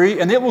you free,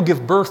 and it will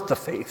give birth to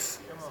faith.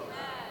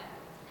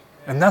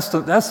 And that's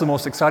the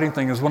most exciting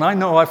thing, is when I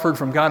know I've heard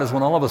from God, is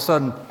when all of a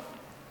sudden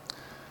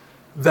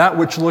that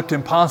which looked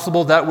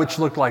impossible, that which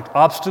looked like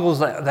obstacles,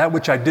 that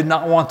which I did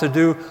not want to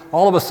do,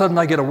 all of a sudden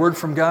I get a word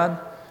from God,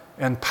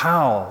 and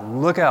pow,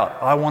 look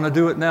out. I want to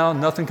do it now.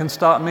 Nothing can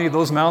stop me.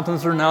 Those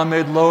mountains are now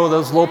made low.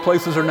 Those low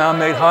places are now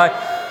made high,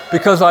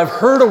 because I've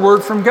heard a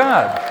word from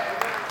God.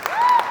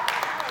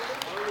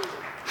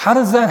 How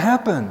does that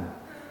happen?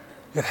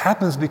 It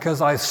happens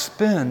because I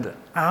spend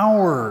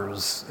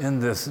hours in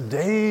this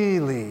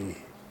daily.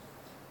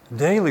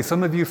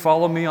 Some of you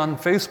follow me on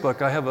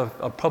Facebook. I have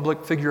a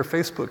public figure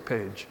Facebook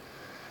page.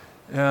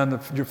 And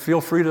you feel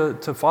free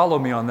to follow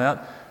me on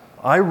that.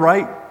 I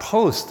write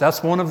posts.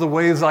 That's one of the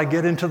ways I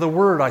get into the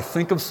Word. I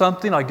think of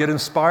something, I get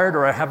inspired,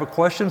 or I have a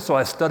question, so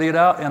I study it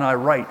out and I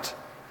write.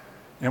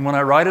 And when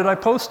I write it, I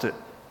post it.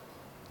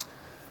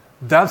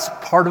 That's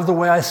part of the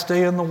way I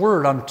stay in the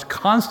Word. I'm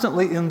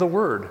constantly in the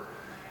Word.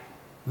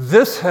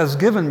 This has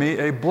given me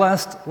a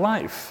blessed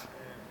life.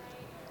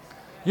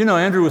 You know,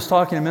 Andrew was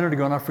talking a minute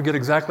ago, and I forget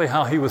exactly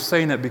how he was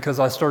saying it because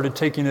I started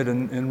taking it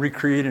and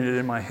recreating it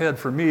in my head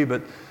for me,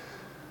 but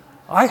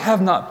I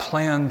have not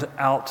planned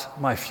out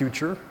my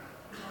future.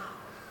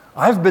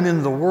 I've been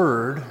in the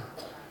Word,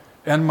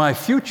 and my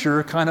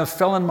future kind of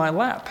fell in my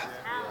lap.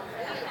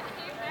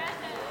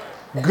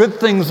 Good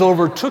things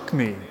overtook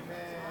me.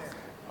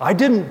 I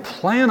didn't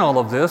plan all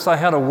of this. I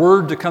had a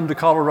word to come to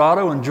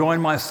Colorado and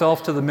join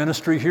myself to the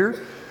ministry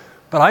here,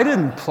 but I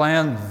didn't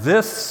plan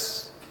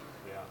this.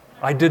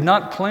 I did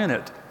not plan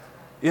it.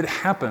 It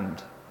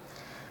happened.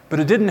 But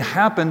it didn't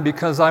happen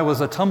because I was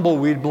a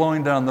tumbleweed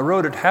blowing down the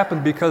road. It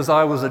happened because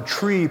I was a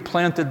tree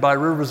planted by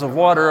rivers of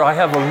water. I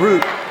have a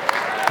root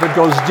that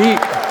goes deep.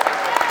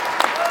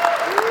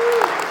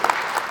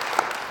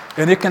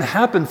 And it can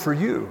happen for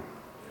you.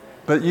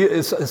 But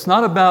it's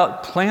not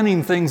about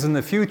planning things in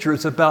the future.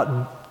 It's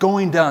about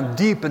going down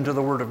deep into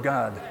the Word of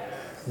God.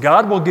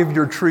 God will give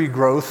your tree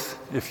growth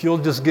if you'll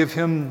just give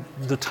Him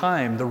the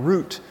time, the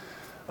root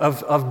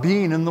of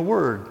being in the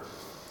Word.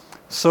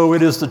 So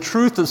it is the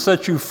truth that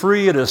sets you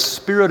free. It is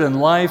spirit and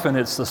life, and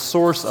it's the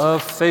source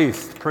of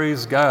faith.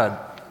 Praise God.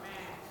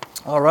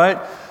 All right,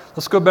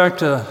 let's go back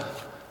to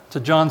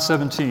John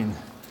 17.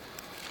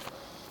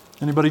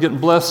 Anybody getting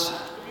blessed?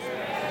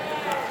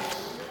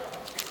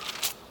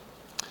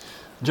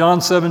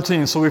 John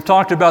 17. So we've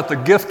talked about the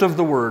gift of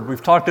the Word.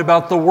 We've talked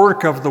about the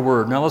work of the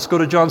Word. Now let's go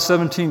to John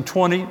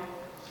 17:20.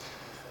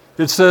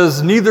 It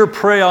says, "Neither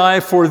pray I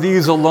for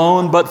these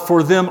alone, but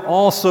for them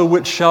also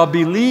which shall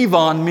believe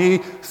on me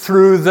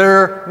through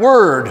their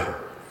word."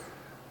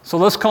 So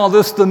let's call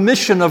this the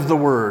mission of the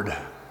Word.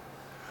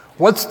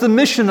 What's the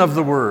mission of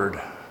the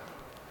Word?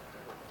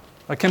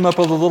 I came up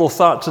with a little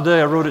thought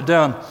today. I wrote it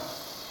down.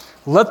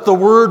 Let the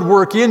Word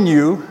work in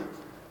you.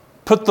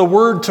 Put the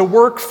Word to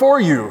work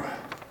for you.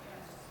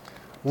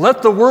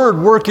 Let the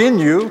Word work in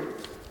you,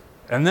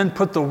 and then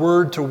put the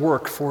Word to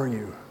work for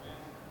you.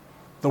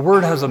 The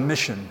Word has a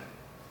mission.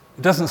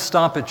 It doesn't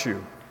stop at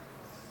you.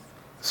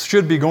 It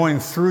should be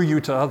going through you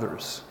to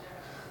others.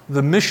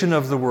 The mission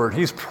of the Word.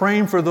 He's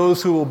praying for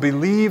those who will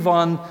believe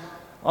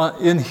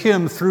in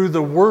Him through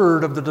the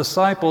word of the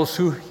disciples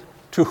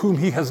to whom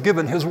He has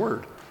given His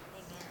Word.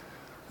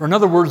 Or in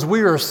other words,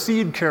 we are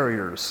seed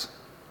carriers.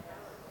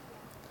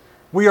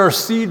 We are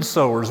seed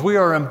sowers. We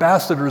are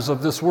ambassadors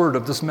of this Word,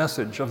 of this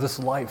message, of this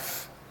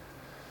life.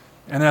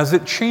 And as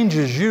it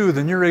changes you,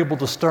 then you're able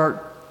to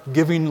start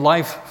giving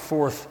life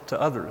forth to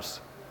others.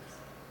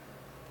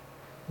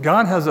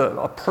 God has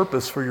a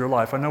purpose for your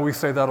life. I know we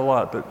say that a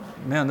lot, but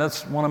man,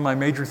 that's one of my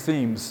major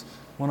themes.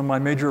 One of my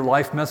major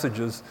life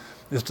messages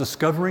is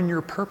discovering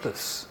your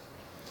purpose.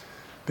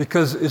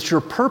 Because it's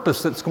your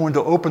purpose that's going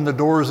to open the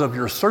doors of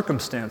your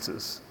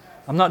circumstances.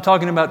 I'm not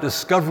talking about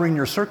discovering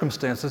your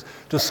circumstances.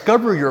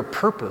 Discover your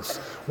purpose.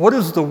 What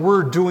is the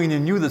Word doing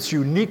in you that's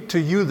unique to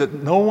you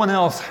that no one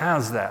else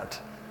has that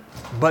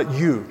but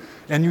you?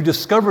 And you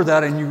discover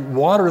that and you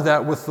water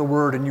that with the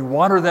Word and you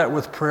water that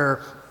with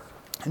prayer.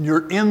 And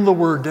you're in the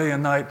Word day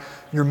and night.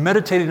 You're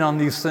meditating on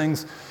these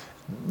things.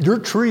 Your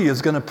tree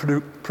is going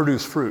to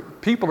produce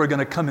fruit. People are going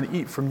to come and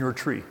eat from your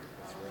tree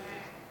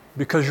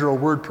because you're a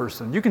Word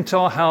person. You can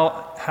tell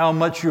how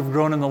much you've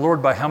grown in the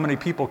Lord by how many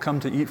people come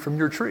to eat from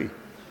your tree.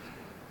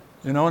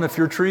 You know, and if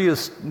your tree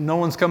is, no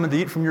one's coming to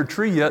eat from your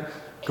tree yet,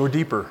 go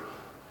deeper.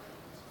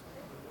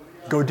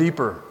 Go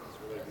deeper.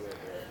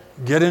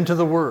 Get into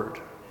the Word.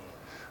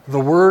 The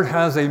Word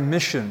has a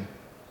mission,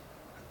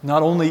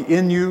 not only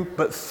in you,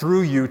 but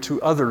through you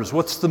to others.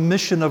 What's the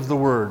mission of the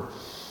Word?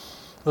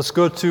 Let's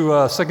go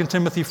to 2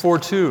 Timothy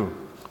 4:2.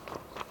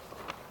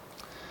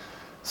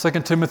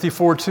 2 Timothy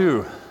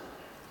 4:2.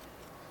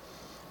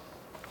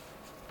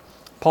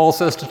 Paul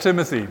says to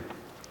Timothy,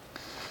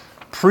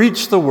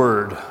 "Preach the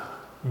Word.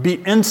 Be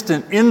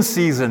instant in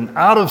season,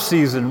 out of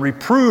season,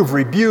 reprove,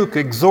 rebuke,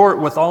 exhort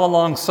with all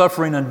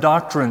long-suffering and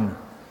doctrine."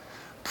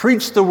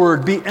 Preach the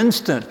Word, be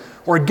instant,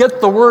 or get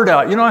the Word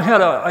out. You know, I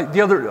had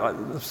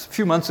a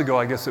few months ago,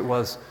 I guess it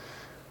was,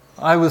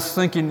 I was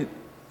thinking,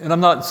 and I'm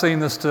not saying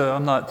this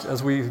I'm not,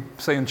 as we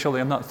say in Chile,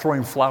 I'm not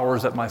throwing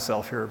flowers at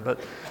myself here, but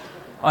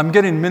I'm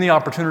getting many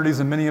opportunities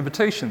and many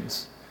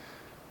invitations.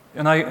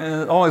 And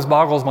it always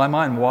boggles my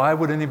mind, why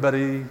would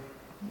anybody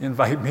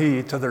invite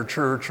me to their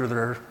church or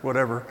their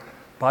whatever,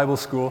 Bible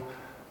school?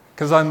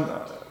 Because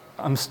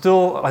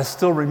I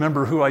still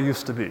remember who I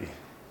used to be.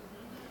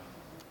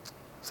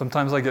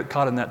 Sometimes I get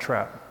caught in that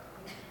trap.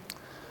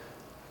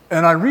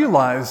 And I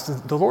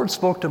realized the Lord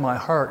spoke to my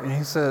heart and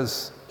He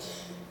says,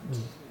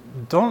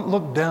 don't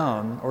look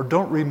down or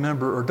don't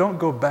remember or don't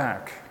go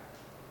back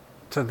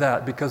to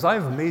that because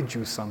I've made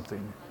you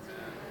something.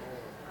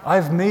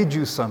 I've made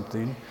you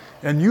something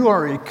and you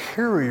are a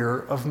carrier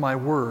of my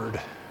Word.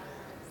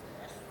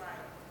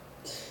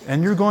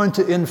 and you're going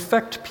to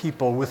infect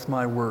people with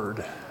my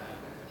word.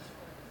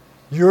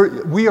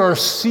 We are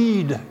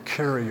seed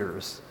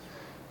carriers.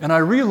 And I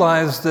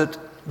realize that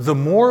the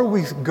more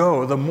we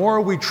go, the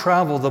more we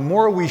travel, the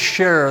more we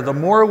share, the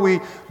more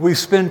we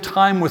spend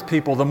time with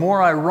people, the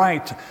more I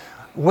write,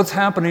 what's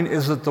happening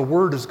is that the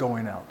word is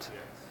going out.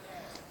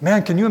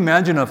 Man, can you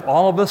imagine if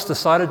all of us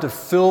decided to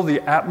fill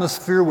the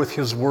atmosphere with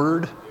His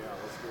word?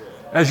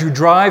 As you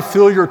drive,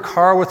 fill your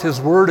car with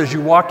His word. As you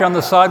walk down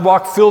the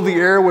sidewalk, fill the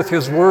air with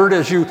His word.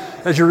 As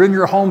you're in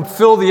your home,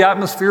 fill the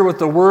atmosphere with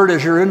the word.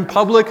 As you're in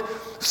public,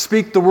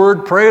 speak the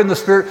word, pray in the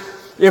Spirit.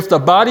 If the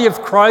body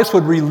of Christ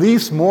would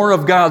release more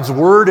of God's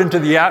word into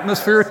the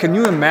atmosphere, can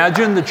you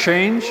imagine the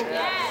change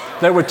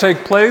that would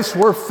take place?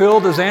 We're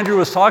filled, as Andrew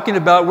was talking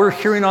about, we're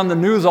hearing on the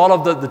news all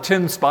of the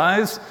 10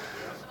 spies.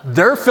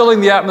 They're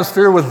filling the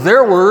atmosphere with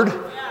their word,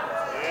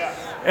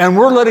 and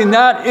we're letting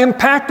that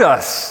impact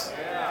us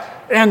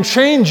and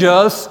change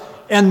us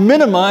and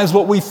minimize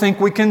what we think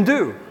we can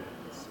do.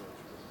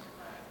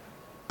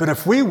 But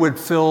if we would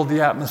fill the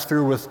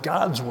atmosphere with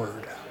God's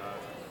word,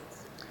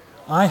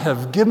 I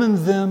have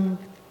given them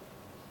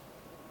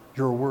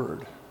your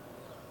word.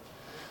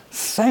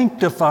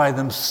 Sanctify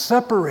them,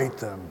 separate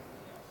them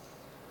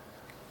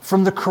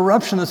from the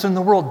corruption that's in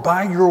the world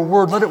by your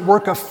word. Let it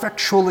work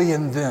effectually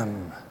in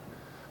them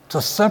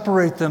to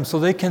separate them so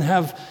they can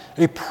have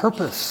a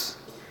purpose.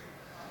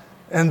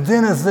 And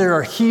then as they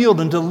are healed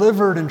and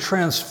delivered and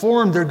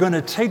transformed, they're going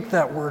to take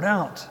that word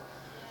out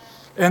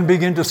and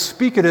begin to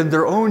speak it in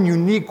their own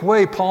unique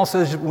way. Paul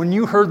says, when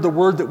you heard the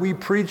word that we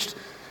preached,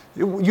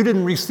 you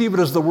didn't receive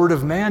it as the word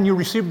of man, you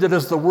received it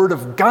as the word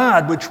of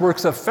God, which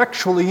works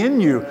effectually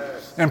in you.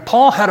 And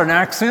Paul had an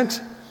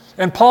accent,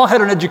 and Paul had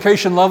an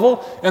education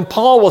level, and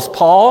Paul was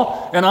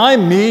Paul, and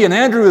I'm me, and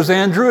Andrew is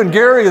Andrew, and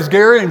Gary is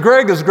Gary, and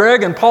Greg is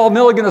Greg, and Paul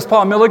Milligan is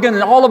Paul Milligan,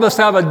 and all of us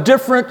have a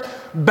different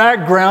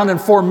background and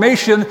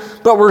formation,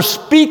 but we're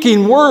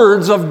speaking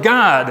words of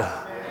God.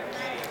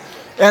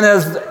 And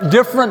as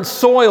different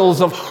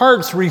soils of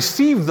hearts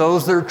receive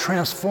those, they're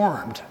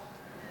transformed.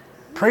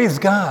 Praise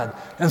God.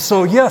 And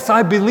so, yes,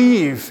 I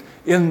believe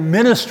in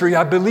ministry.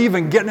 I believe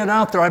in getting it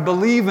out there. I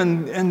believe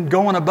in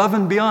going above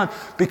and beyond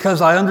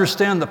because I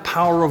understand the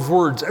power of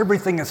words.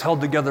 Everything is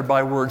held together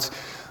by words.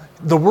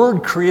 The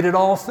Word created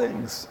all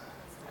things.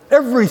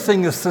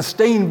 Everything is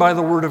sustained by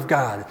the Word of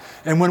God.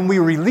 And when we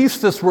release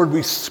this Word,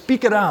 we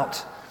speak it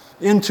out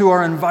into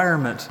our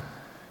environment.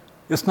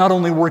 It's not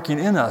only working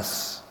in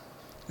us,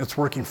 it's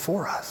working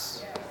for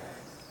us.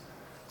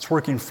 It's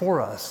working for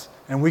us.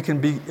 And we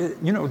can be,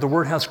 the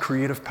Word has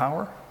creative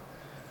power.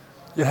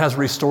 It has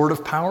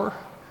restorative power.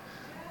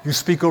 You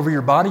speak over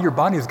your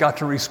body's got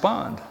to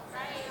respond.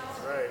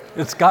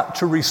 It's got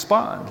to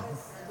respond.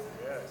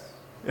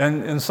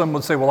 And some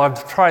would say, well,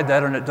 I've tried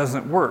that and it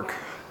doesn't work.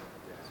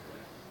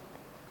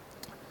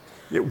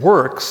 It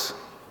works,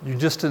 you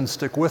just didn't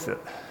stick with it.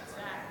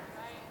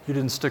 You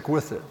didn't stick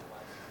with it.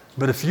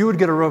 But if you would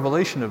get a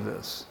revelation of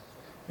this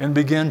and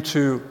begin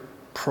to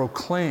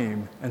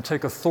proclaim and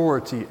take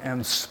authority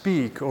and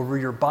speak over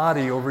your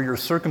body, over your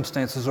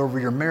circumstances, over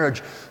your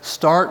marriage,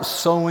 start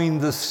sowing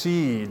the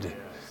seed,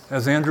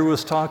 as Andrew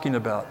was talking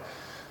about.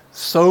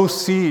 Sow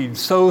seed,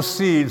 sow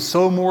seed,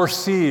 sow more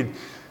seed.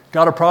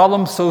 Got a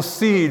problem? Sow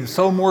seed,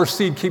 sow more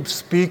seed. Keep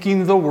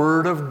speaking the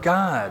word of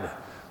God.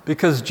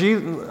 Because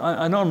Jesus,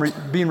 I know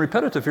I'm being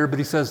repetitive here, but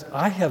he says,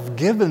 I have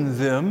given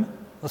them,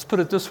 let's put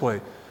it this way,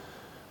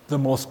 the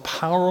most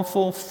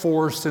powerful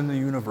force in the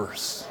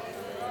universe.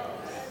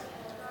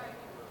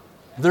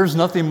 There's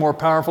nothing more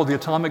powerful. The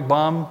atomic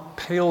bomb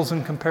pales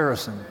in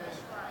comparison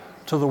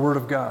to the Word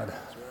of God.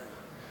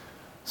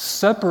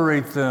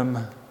 Separate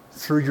them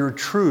through your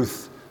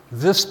truth.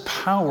 This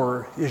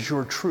power is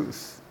your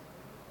truth.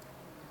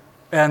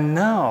 And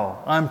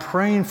now I'm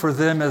praying for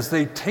them as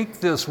they take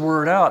this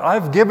Word out.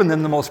 I've given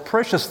them the most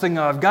precious thing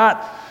I've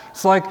got.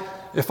 It's like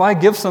if I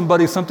give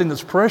somebody something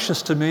that's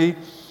precious to me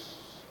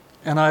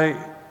and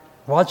I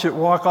watch it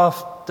walk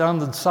off down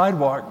the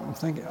sidewalk, I'm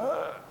thinking,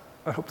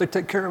 I hope they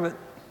take care of it.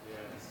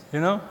 You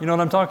know what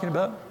I'm talking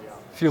about? Yeah.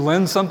 If you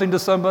lend something to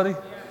somebody,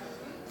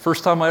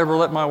 first time I ever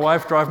let my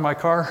wife drive my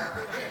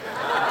car.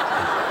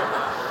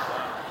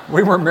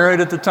 We weren't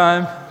married at the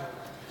time.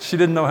 She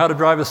didn't know how to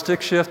drive a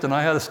stick shift, and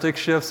I had a stick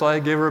shift, so I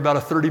gave her about a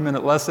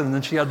 30-minute lesson, and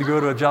then she had to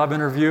go to a job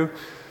interview.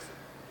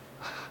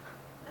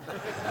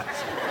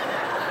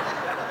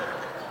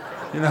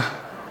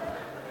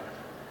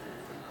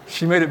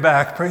 She made it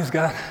back, praise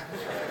God.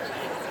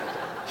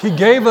 He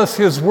gave us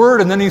His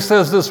Word, and then He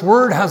says this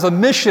Word has a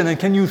mission. And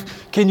can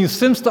you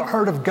sense the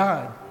heart of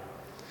God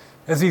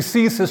as He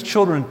sees His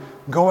children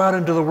go out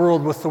into the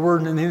world with the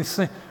Word, and He's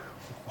saying,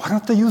 why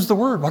don't they use the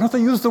Word? Why don't they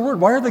use the Word?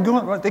 Why are they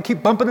going? They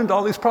keep bumping into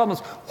all these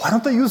problems. Why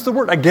don't they use the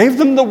Word? I gave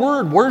them the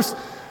Word.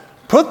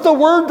 Put the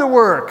Word to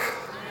work.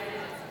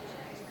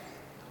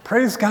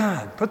 Praise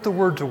God. Put the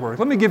Word to work.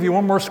 Let me give you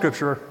one more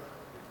scripture.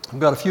 I've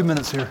got a few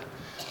minutes here.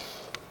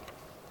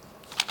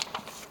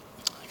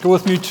 Go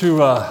with me to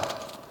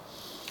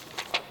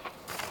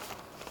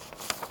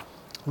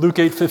Luke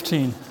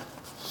 8:15.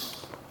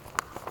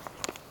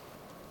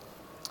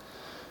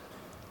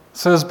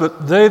 says,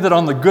 but they that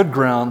on the good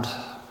ground,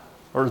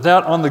 or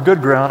that on the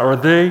good ground, are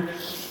they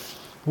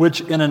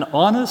which in an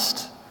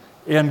honest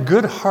and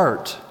good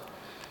heart,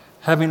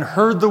 having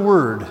heard the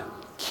word,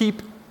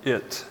 keep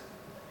it,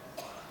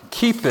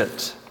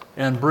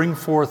 and bring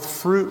forth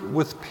fruit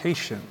with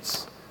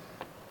patience.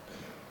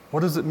 What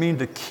does it mean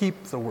to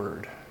keep the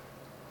word?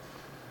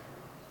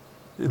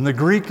 In the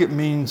Greek, it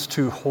means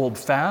to hold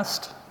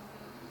fast,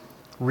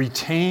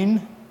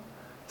 retain,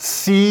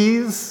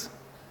 seize,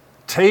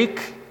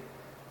 take,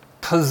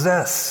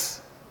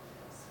 possess.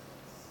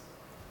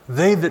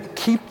 They that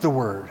keep the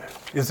word.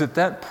 Is it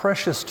that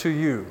precious to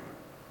you?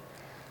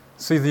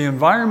 See, the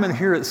environment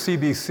here at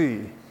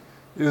CBC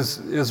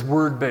is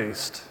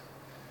word-based.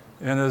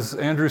 And as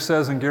Andrew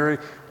says and Gary,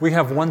 we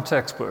have one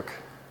textbook,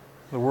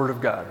 the Word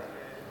of God.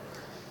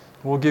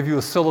 We'll give you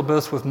a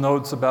syllabus with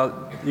notes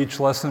about each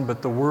lesson,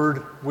 but the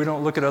Word, we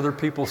don't look at other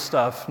people's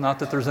stuff. Not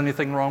that there's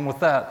anything wrong with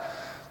that.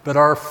 But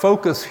our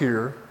focus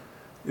here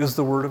is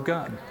the Word of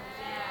God.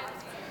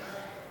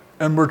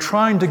 And we're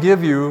trying to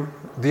give you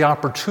the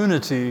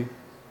opportunity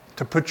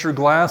to put your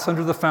glass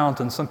under the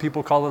fountain. Some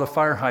people call it a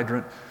fire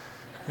hydrant,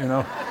 you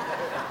know.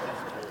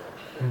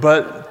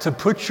 But to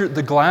put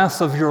the glass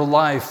of your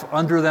life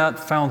under that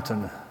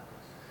fountain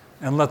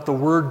and let the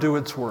Word do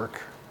its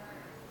work.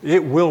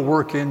 It will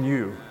work in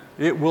you.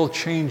 It will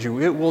change you.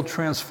 It will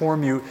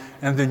transform you.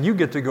 And then you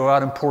get to go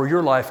out and pour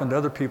your life into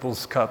other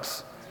people's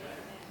cups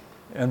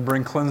and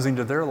bring cleansing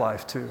to their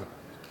life too.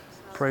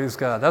 Praise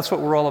God. That's what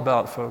we're all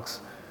about,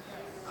 folks.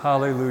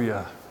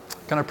 Hallelujah.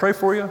 Can I pray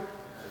for you?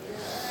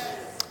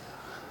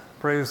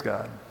 Praise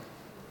God.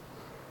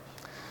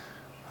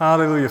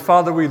 Hallelujah.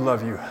 Father, we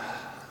love you.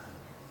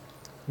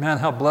 Man,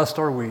 how blessed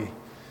are we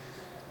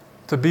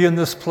to be in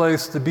this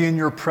place, to be in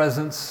your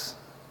presence,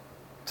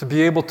 to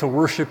be able to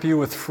worship you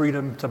with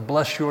freedom, to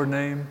bless your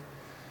name,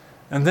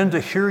 and then to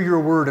hear your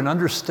word and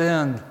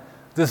understand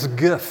this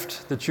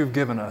gift that you've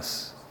given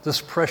us,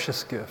 this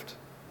precious gift.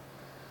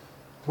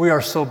 We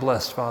are so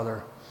blessed,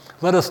 Father.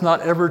 Let us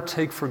not ever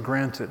take for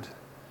granted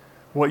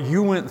what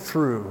you went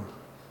through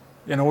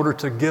in order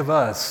to give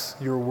us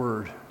your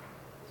word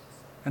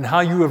and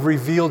how you have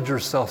revealed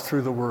yourself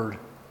through the word.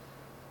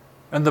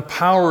 And the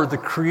power, the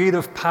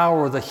creative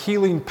power, the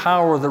healing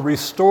power, the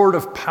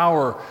restorative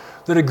power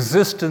that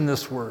exists in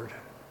this word.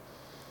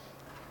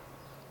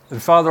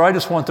 And Father, I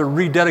just want to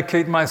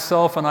rededicate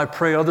myself, and I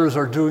pray others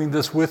are doing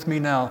this with me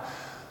now,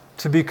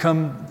 to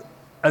become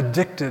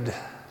addicted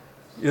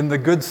in the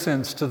good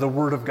sense to the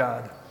Word of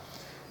God.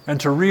 And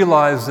to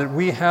realize that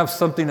we have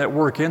something at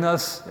work in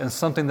us and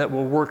something that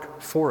will work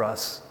for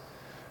us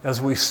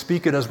as we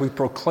speak it, as we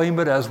proclaim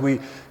it, as we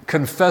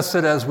confess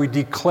it, as we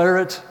declare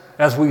it,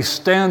 as we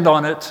stand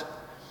on it.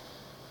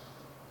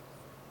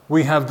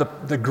 We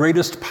have the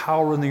greatest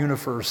power in the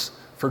universe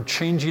for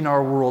changing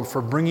our world,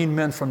 for bringing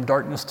men from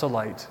darkness to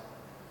light,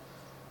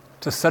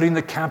 to setting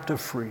the captive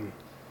free.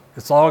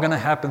 It's all going to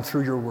happen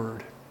through your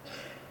word.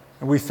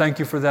 And we thank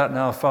you for that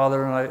now,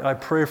 Father. And I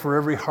pray for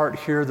every heart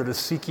here that is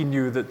seeking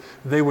you, that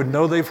they would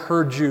know they've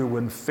heard you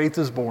when faith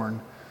is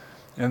born,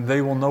 and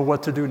they will know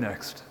what to do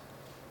next.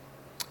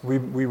 We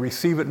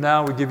receive it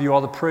now. We give you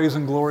all the praise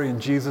and glory in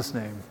Jesus'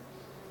 name.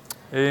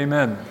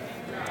 Amen.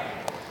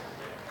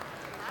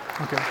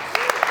 Okay.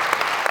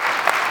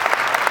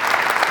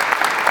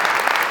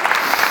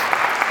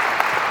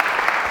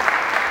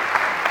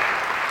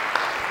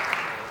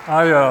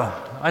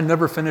 I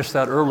never finish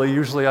that early.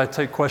 Usually I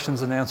take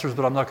questions and answers,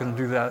 but I'm not going to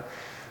do that.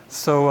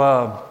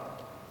 So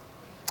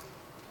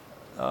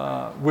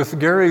with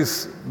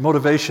Gary's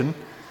motivation,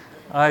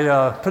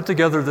 I put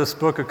together this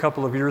book a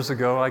couple of years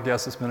ago. I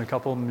guess it's been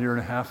a year and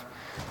a half.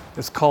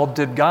 It's called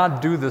Did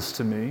God Do This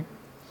to Me?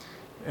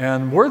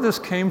 And where this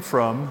came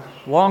from,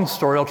 long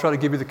story, I'll try to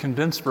give you the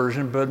condensed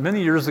version, but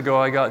many years ago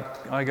I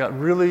got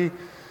really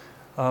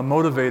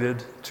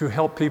motivated to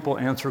help people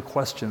answer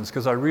questions,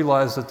 because I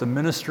realized that the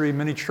ministry,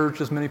 many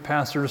churches, many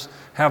pastors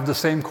have the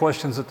same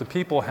questions that the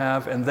people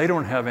have, and they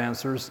don't have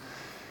answers.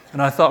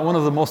 And I thought one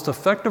of the most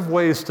effective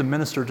ways to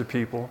minister to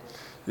people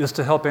is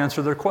to help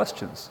answer their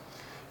questions.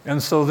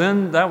 And so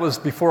then that was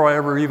before I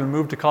ever even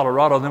moved to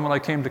Colorado. Then when I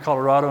came to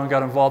Colorado and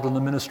got involved in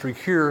the ministry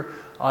here,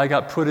 I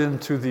got put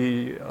into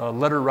the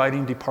letter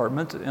writing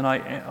department, and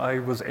I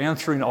was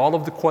answering all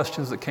of the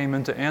questions that came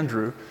into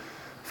Andrew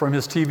from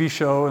his TV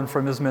show and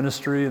from his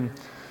ministry, and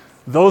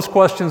those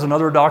questions and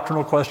other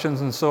doctrinal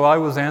questions. And so I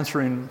was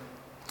answering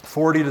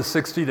 40 to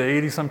 60 to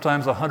 80,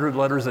 sometimes 100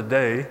 letters a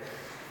day.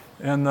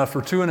 And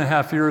for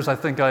 2.5 years, I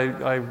think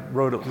I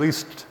wrote at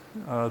least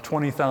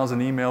 20,000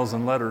 emails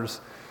and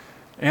letters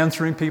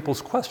answering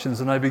people's questions.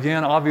 And I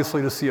began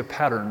obviously to see a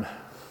pattern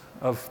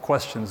of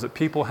questions, that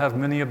people have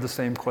many of the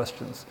same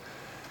questions.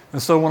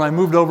 And so when I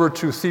moved over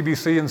to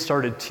CBC and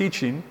started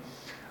teaching,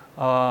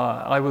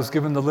 I was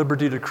given the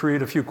liberty to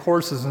create a few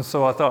courses, and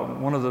so I thought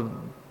one of the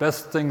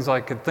best things I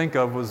could think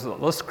of was,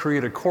 let's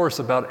create a course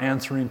about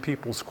answering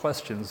people's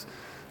questions.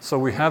 So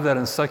we have that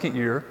in second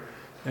year,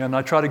 and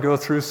I try to go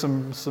through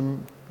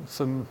some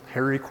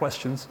hairy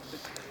questions.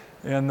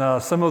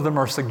 And some of them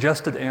are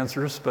suggested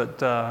answers,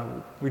 but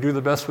we do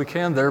the best we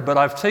can there. But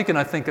I think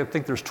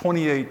there's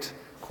 28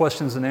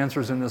 questions and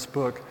answers in this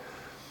book,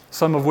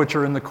 some of which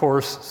are in the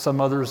course, some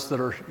others that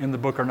are in the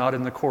book are not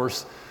in the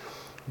course.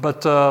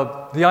 But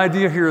the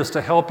idea here is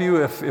to help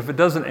you. If it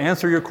doesn't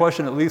answer your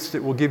question, at least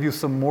it will give you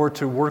some more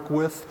to work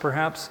with,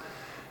 perhaps.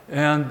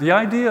 And the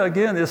idea,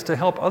 again, is to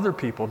help other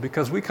people,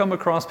 because we come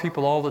across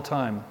people all the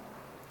time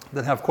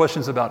that have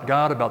questions about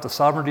God, about the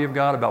sovereignty of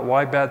God, about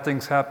why bad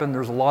things happen.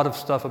 There's a lot of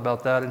stuff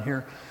about that in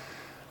here,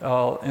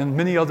 and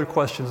many other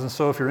questions. And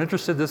so if you're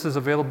interested, this is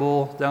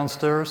available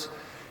downstairs.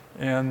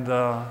 And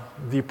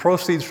the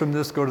proceeds from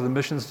this go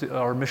to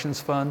our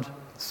missions fund.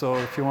 So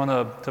if you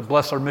want to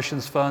bless our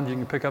missions fund, you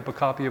can pick up a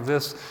copy of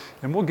this,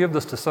 and we'll give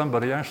this to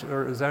somebody. Ashley,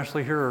 or is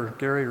Ashley here, or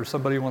Gary, or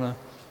somebody want to?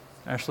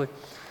 Ashley?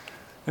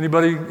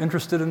 Anybody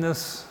interested in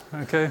this?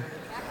 Okay.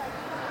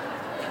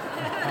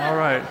 All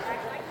right.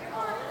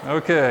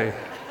 Okay.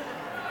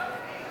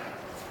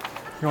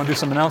 You want to do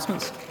some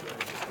announcements?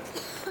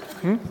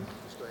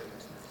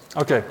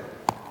 Okay.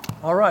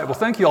 All right. Well,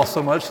 thank you all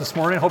so much this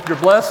morning. Hope you're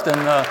blessed.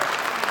 And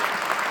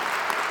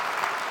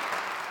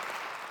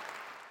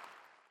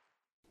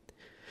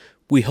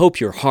we hope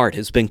your heart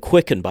has been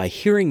quickened by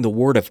hearing the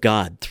Word of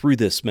God through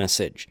this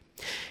message.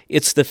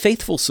 It's the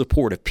faithful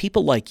support of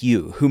people like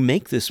you who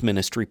make this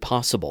ministry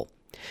possible.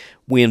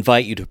 We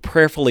invite you to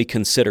prayerfully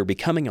consider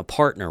becoming a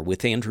partner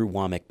with Andrew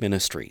Wommack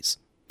Ministries.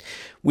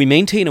 We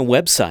maintain a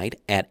website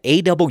at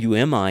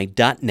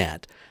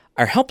awmi.net.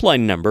 Our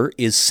helpline number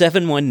is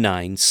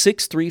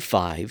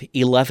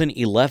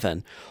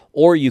 719-635-1111,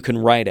 or you can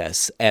write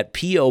us at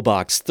P.O.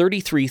 Box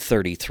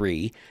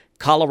 3333,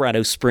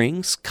 Colorado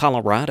Springs,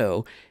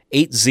 Colorado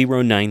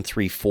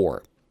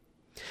 80934.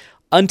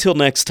 Until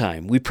next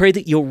time, we pray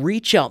that you'll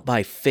reach out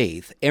by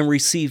faith and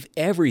receive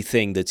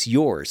everything that's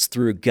yours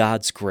through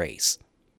God's grace.